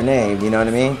going to say her name. You know what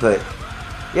I mean? But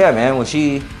yeah, man, when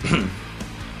she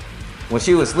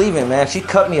was leaving, man, she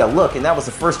cut me a look. And that was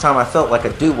the first time I felt like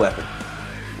a dude weapon.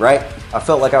 Right? I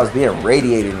felt like I was being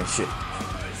radiated and shit.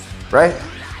 Right?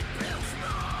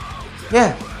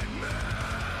 Yeah.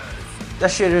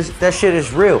 That shit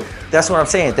is real. That's what I'm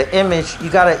saying. The image, you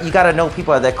gotta know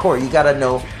people at that core. You gotta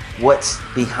know what's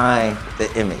behind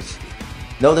the image.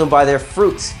 Know them by their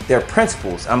fruits, their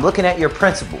principles. I'm looking at your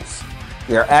principles,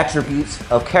 their attributes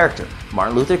of character.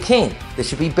 Martin Luther King. This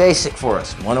should be basic for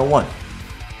us. 101.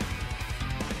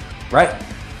 Right?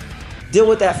 Deal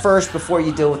with that first before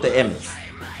you deal with the image.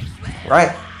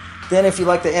 Right? Then if you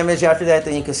like the image after that,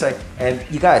 then you can say, and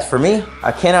you guys, for me,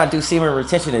 I cannot do semen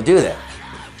retention to do that.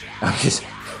 I'm just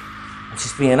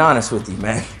being honest with you,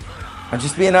 man. I'm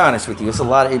just being honest with you. It's a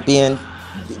lot of it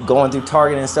going through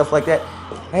Target and stuff like that.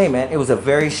 Hey, man, it was a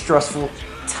very stressful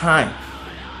time.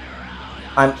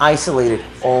 I'm isolated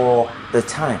all the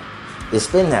time. It's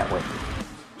been that way.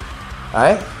 All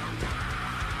right?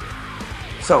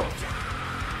 So,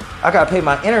 I got to pay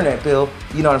my internet bill,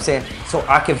 you know what I'm saying? So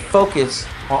I can focus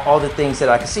on all the things that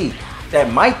I can see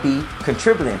that might be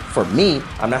contributing for me.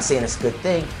 I'm not saying it's a good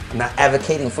thing. I'm not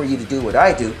advocating for you to do what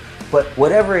I do, but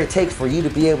whatever it takes for you to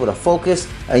be able to focus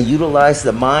and utilize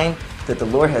the mind that the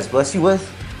Lord has blessed you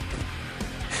with.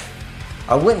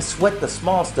 I wouldn't sweat the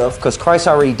small stuff because Christ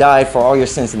already died for all your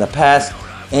sins in the past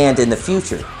and in the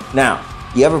future. Now,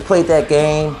 you ever played that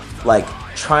game like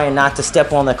trying not to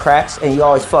step on the cracks and you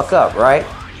always fuck up, right?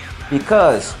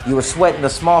 Because you were sweating the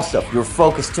small stuff. You were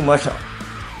focused too much on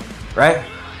it, right?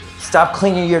 Stop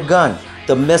cleaning your gun.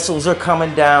 The missiles are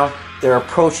coming down. They're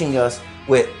approaching us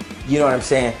with, you know what I'm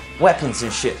saying, weapons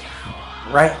and shit,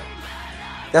 right?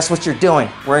 That's what you're doing,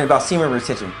 worrying about semen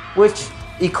retention, which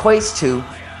equates to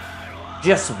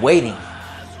just waiting.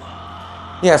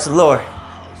 Yes, Lord.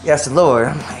 Yes, Lord.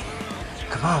 I'm like,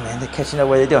 come on, man. They're catching up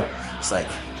what they're doing. It's like,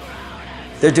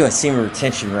 they're doing semen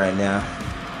retention right now.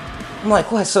 I'm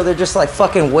like, what? So they're just like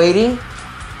fucking waiting?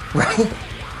 Right?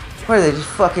 What are they just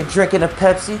fucking drinking a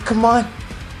Pepsi? Come on.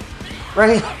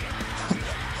 Right?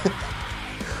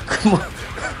 Come on.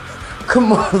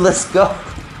 Come on, let's go.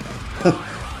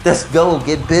 Let's go,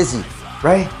 get busy.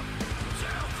 Right?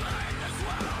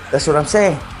 That's what I'm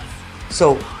saying.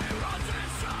 So,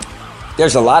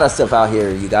 there's a lot of stuff out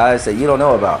here, you guys, that you don't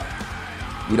know about.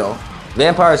 You know,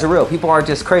 vampires are real. People aren't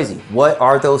just crazy. What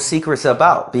are those secrets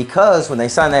about? Because when they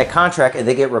sign that contract and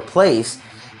they get replaced,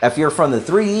 if you're from the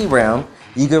 3D realm,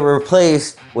 you get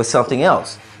replaced with something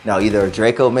else. Now, either a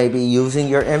Draco may be using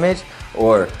your image,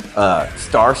 or a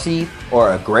Starseed,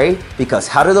 or a Gray. Because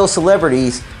how do those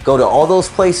celebrities go to all those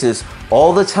places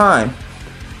all the time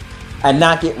and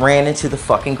not get ran into the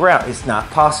fucking ground? It's not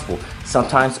possible.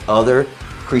 Sometimes other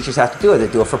creatures have to do it. They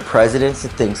do it for presidents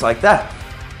and things like that.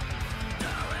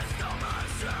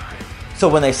 So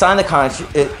when they sign the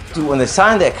contract, when they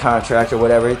sign that contract or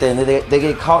whatever, then they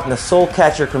get caught in the Soul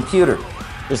Catcher computer.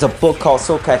 There's a book called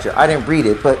Soul Catcher. I didn't read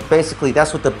it, but basically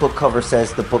that's what the book cover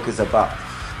says the book is about.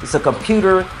 It's a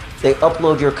computer. They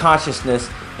upload your consciousness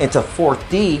into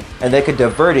 4D and they could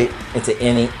divert it into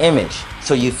any image.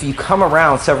 So if you come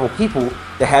around several people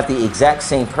that have the exact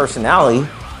same personality,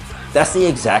 that's the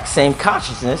exact same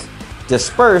consciousness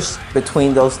dispersed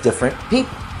between those different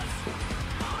people.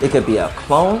 It could be a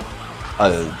clone.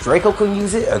 A Draco can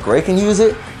use it. A Gray can use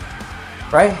it.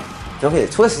 Right? Don't get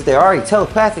it twisted. They're already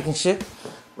telepathic and shit.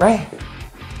 Right?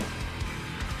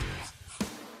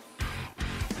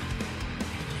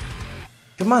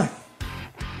 Come on.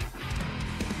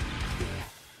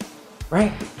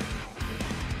 Right?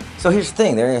 So here's the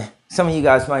thing. Some of you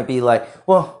guys might be like,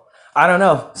 well, I don't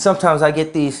know. Sometimes I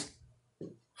get these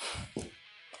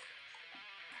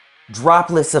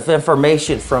droplets of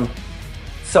information from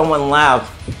someone loud.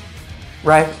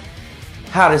 Right?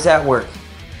 How does that work?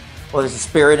 Well, there's a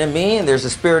spirit in me and there's a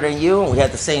spirit in you, and we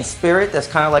have the same spirit. That's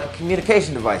kind of like a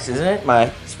communication device, isn't it?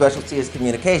 My specialty is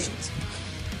communications.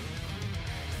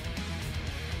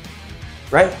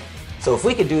 Right? So if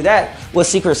we could do that, what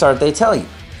secrets aren't they telling you?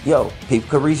 Yo, people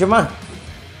could read your mind.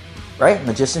 Right?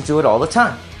 Magicians do it all the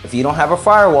time. If you don't have a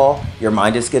firewall, your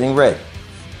mind is getting read,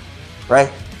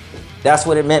 right? That's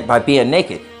what it meant by being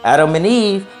naked. Adam and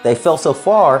Eve, they fell so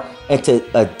far into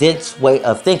a dense way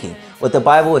of thinking. What the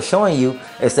Bible is showing you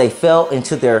is they fell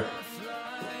into their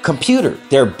computer,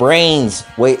 their brain's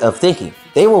way of thinking.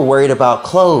 They were worried about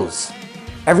clothes.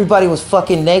 Everybody was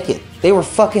fucking naked. They were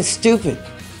fucking stupid,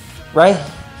 right?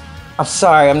 I'm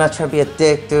sorry, I'm not trying to be a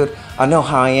dick, dude. I know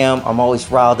how I am. I'm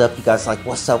always riled up. You guys are like,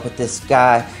 what's up with this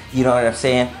guy? You know what I'm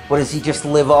saying? What, does he just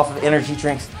live off of energy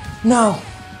drinks? No.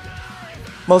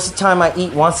 Most of the time I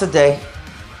eat once a day.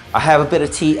 I have a bit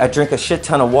of tea. I drink a shit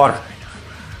ton of water,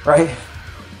 right?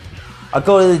 I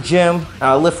go to the gym and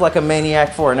I lift like a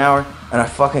maniac for an hour and I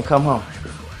fucking come home,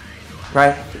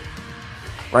 right?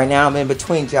 Right now I'm in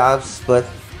between jobs, but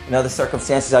in other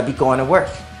circumstances I'd be going to work,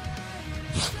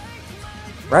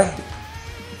 right?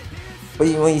 But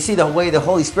when you see the way the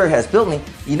Holy Spirit has built me,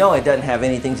 you know it doesn't have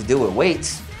anything to do with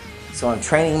weights. So I'm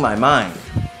training my mind,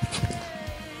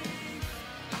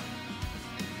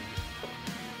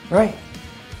 right?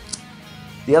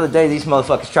 The other day these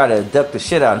motherfuckers tried to abduct the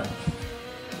shit out of me,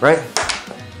 right?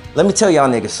 Let me tell y'all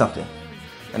niggas something.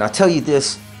 And I tell you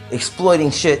this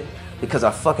exploiting shit because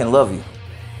I fucking love you.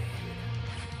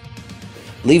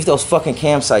 Leave those fucking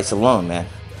campsites alone, man.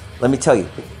 Let me tell you,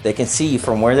 they can see you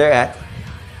from where they're at.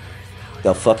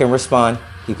 They'll fucking respond.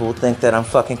 People will think that I'm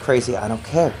fucking crazy. I don't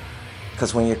care.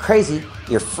 Because when you're crazy,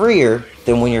 you're freer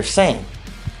than when you're sane.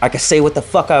 I can say what the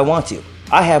fuck I want to.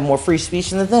 I have more free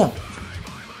speech than them.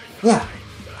 Yeah.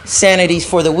 Sanity's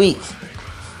for the weak.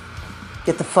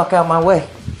 Get the fuck out of my way.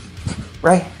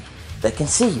 Right? They can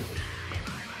see you.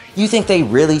 You think they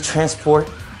really transport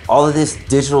all of this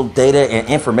digital data and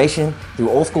information through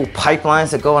old school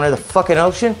pipelines that go under the fucking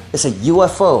ocean? It's a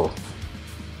UFO.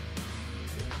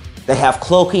 They have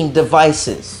cloaking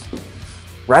devices,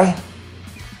 right?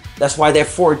 That's why they're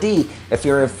 4D. If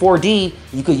you're in 4D,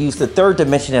 you could use the third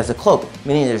dimension as a cloak,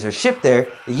 meaning there's a ship there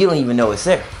that you don't even know it's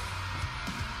there.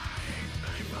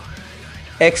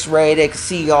 X-ray, they can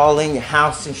see all in your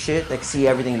house and shit. They can see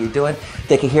everything you're doing.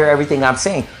 They can hear everything I'm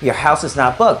saying. Your house is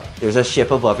not bugged. There's a ship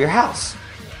above your house.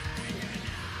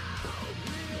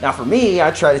 Now for me, I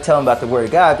try to tell them about the word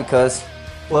of God because,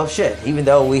 well, shit, even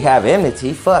though we have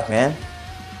enmity, fuck, man.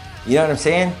 You know what I'm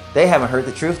saying? They haven't heard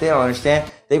the truth. They don't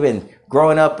understand. They've been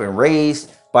growing up and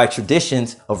raised by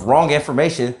traditions of wrong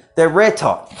information they're red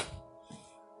taught.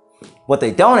 What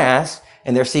they don't ask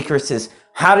in their secrets is,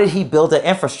 how did he build the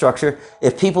infrastructure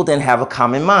if people didn't have a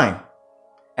common mind?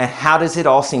 And how does it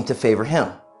all seem to favor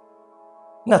him?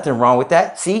 Nothing wrong with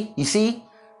that. See? You see?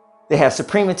 They have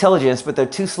supreme intelligence, but they're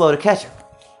too slow to catch it.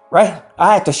 Right?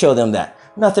 I have to show them that.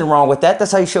 Nothing wrong with that.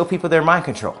 That's how you show people their mind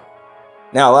control.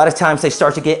 Now, a lot of times they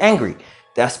start to get angry.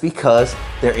 That's because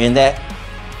they're in that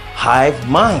hive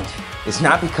mind. It's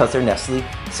not because they're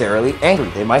necessarily angry.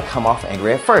 They might come off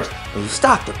angry at first. And you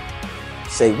stop them.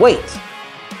 Say, wait.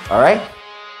 All right?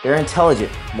 They're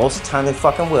intelligent. Most of the time they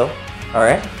fucking will. All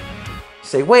right?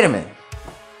 Say, wait a minute.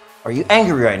 Are you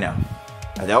angry right now?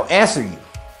 And they'll answer you.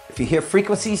 If you hear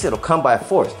frequencies, it'll come by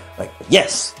force. Like,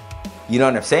 yes. You know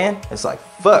what I'm saying? It's like,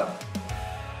 fuck.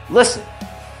 Listen.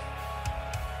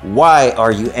 Why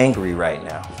are you angry right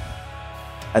now?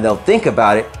 And they'll think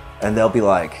about it and they'll be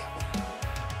like,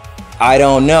 I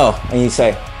don't know. And you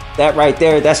say, that right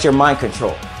there, that's your mind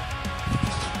control.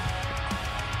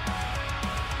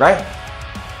 Right?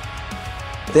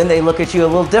 Then they look at you a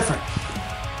little different.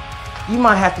 You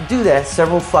might have to do that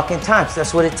several fucking times.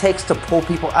 That's what it takes to pull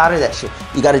people out of that shit.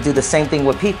 You got to do the same thing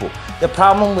with people. The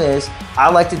problem is, I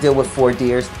like to deal with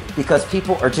 4D'ers because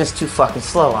people are just too fucking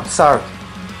slow. I'm sorry.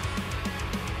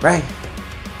 Right?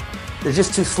 They're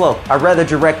just too slow. I'd rather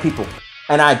direct people.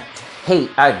 And I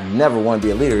never want to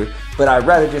be a leader, but I'd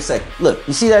rather just say, look,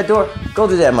 you see that door? Go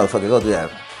do that, motherfucker. Go do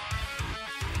that.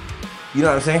 You know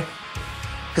what I'm saying?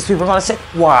 Because people are going to say,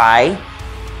 why?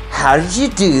 How did you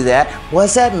do that?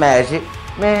 What's that magic?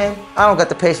 Man, I don't got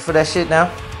the patience for that shit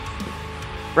now.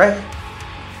 Right?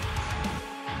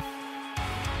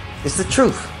 It's the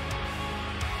truth.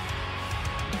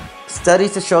 Study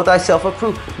to show thyself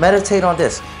approved. Meditate on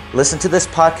this. Listen to this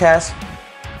podcast.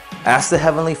 Ask the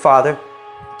Heavenly Father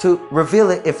to reveal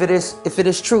it if it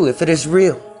is true, if it is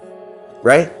real.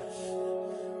 Right?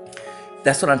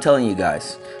 That's what I'm telling you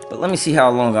guys. But let me see how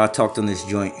long I talked on this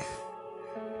joint.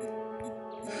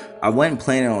 I wasn't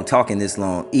planning on talking this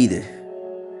long either.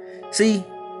 See,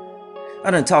 I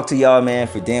done talked to y'all, man,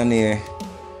 for damn near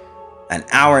an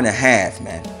hour and a half,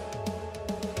 man.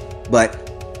 But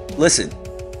listen,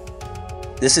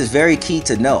 this is very key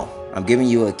to know. I'm giving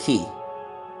you a key.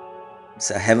 It's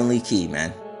a heavenly key,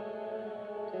 man.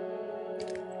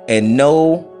 And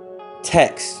no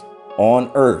text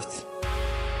on earth,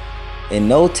 in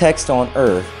no text on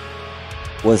earth,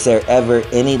 was there ever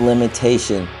any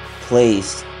limitation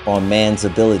placed on man's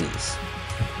abilities.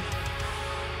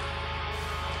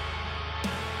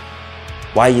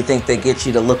 Why do you think they get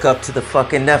you to look up to the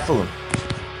fucking Nephilim?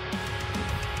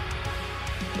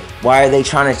 Why are they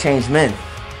trying to change men?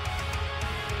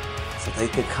 So they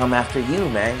could come after you,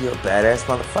 man. You're a badass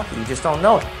motherfucker. You just don't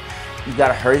know it. You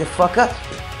gotta hurry the fuck up,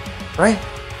 right?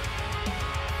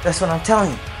 That's what I'm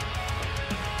telling you.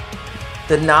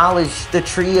 The knowledge, the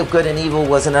tree of good and evil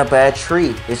wasn't a bad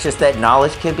tree. It's just that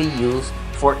knowledge can be used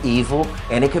for evil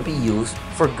and it can be used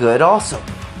for good also.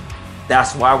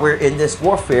 That's why we're in this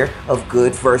warfare of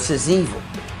good versus evil,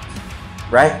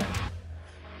 right?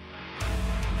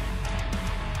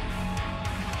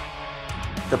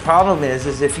 The problem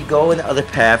is if you go in the other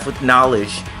path with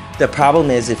knowledge, the problem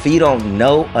is if you don't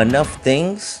know enough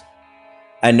things.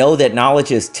 I know that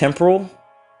knowledge is temporal.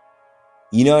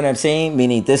 You know what I'm saying?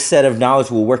 Meaning this set of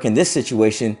knowledge will work in this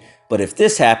situation, but if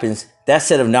this happens, that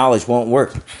set of knowledge won't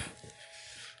work.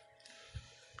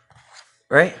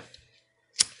 Right?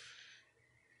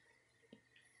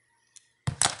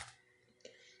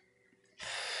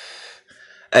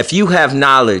 If you have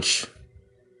knowledge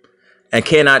and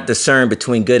cannot discern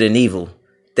between good and evil,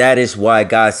 that is why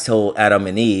God told Adam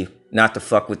and Eve not to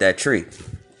fuck with that tree. It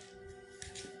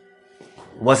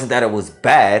wasn't that it was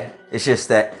bad. It's just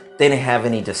that they didn't have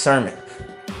any discernment.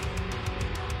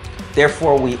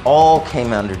 Therefore, we all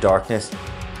came under darkness,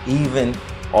 even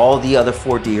all the other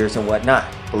four deers and whatnot.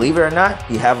 Believe it or not,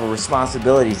 you have a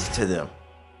responsibility to them.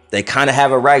 They kind of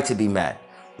have a right to be mad.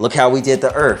 Look how we did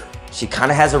the earth. She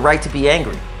kind of has a right to be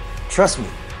angry. Trust me,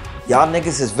 y'all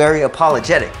niggas is very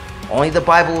apologetic. Only the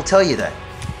Bible will tell you that.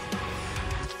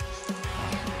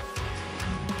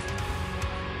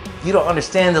 You don't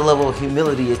understand the level of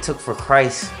humility it took for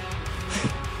Christ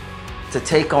to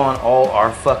take on all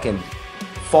our fucking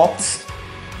faults,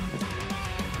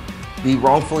 be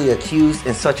wrongfully accused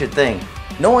in such a thing,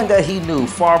 knowing that he knew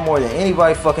far more than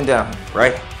anybody fucking down here,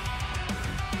 right?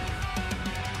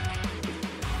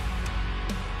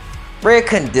 Red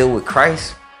couldn't deal with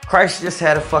Christ. Christ just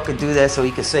had to fucking do that so he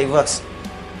could save us,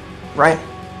 right?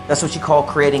 That's what you call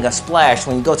creating a splash.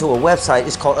 When you go to a website,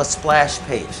 it's called a splash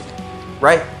page,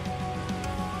 right?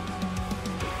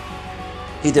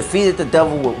 He defeated the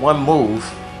devil with one move,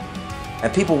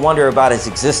 and people wonder about his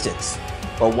existence.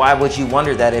 But why would you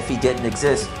wonder that if he didn't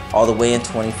exist all the way in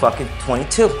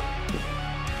 2022?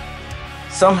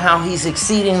 Somehow he's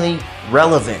exceedingly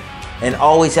relevant and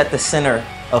always at the center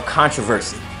of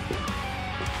controversy.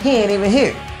 He ain't even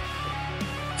here.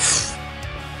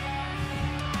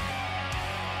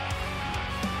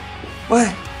 What?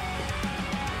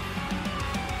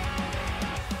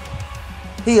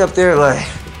 He up there like,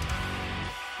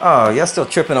 oh, y'all still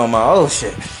tripping on my old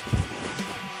shit.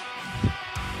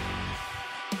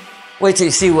 Wait till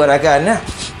you see what I got now,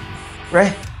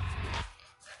 right?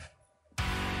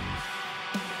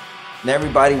 And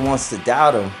everybody wants to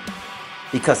doubt him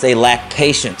because they lack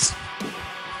patience.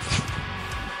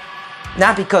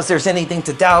 Not because there's anything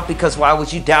to doubt, because why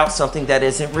would you doubt something that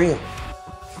isn't real?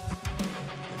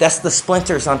 That's the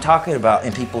splinters I'm talking about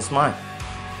in people's mind,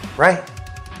 right?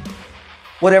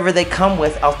 Whatever they come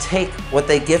with, I'll take what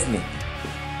they give me.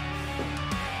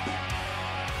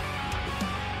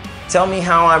 Tell me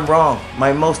how I'm wrong,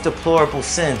 my most deplorable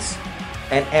sins,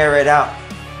 and air it out.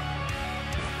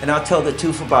 And I'll tell the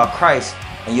truth about Christ,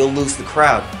 and you'll lose the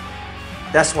crowd.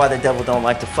 That's why the devil don't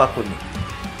like to fuck with me.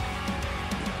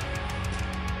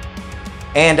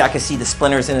 And I can see the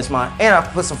splinters in his mind, and I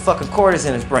can put some fucking quarters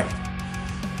in his brain,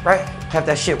 right? Have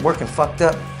that shit working fucked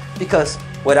up. Because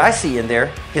what I see in there,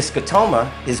 his scotoma,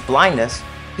 his blindness,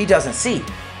 he doesn't see.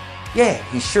 Yeah,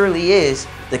 he surely is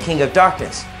the king of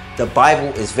darkness. The Bible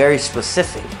is very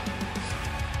specific.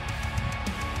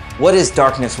 What is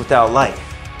darkness without light?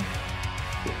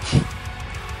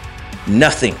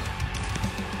 Nothing.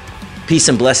 Peace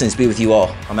and blessings be with you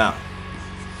all. I'm out.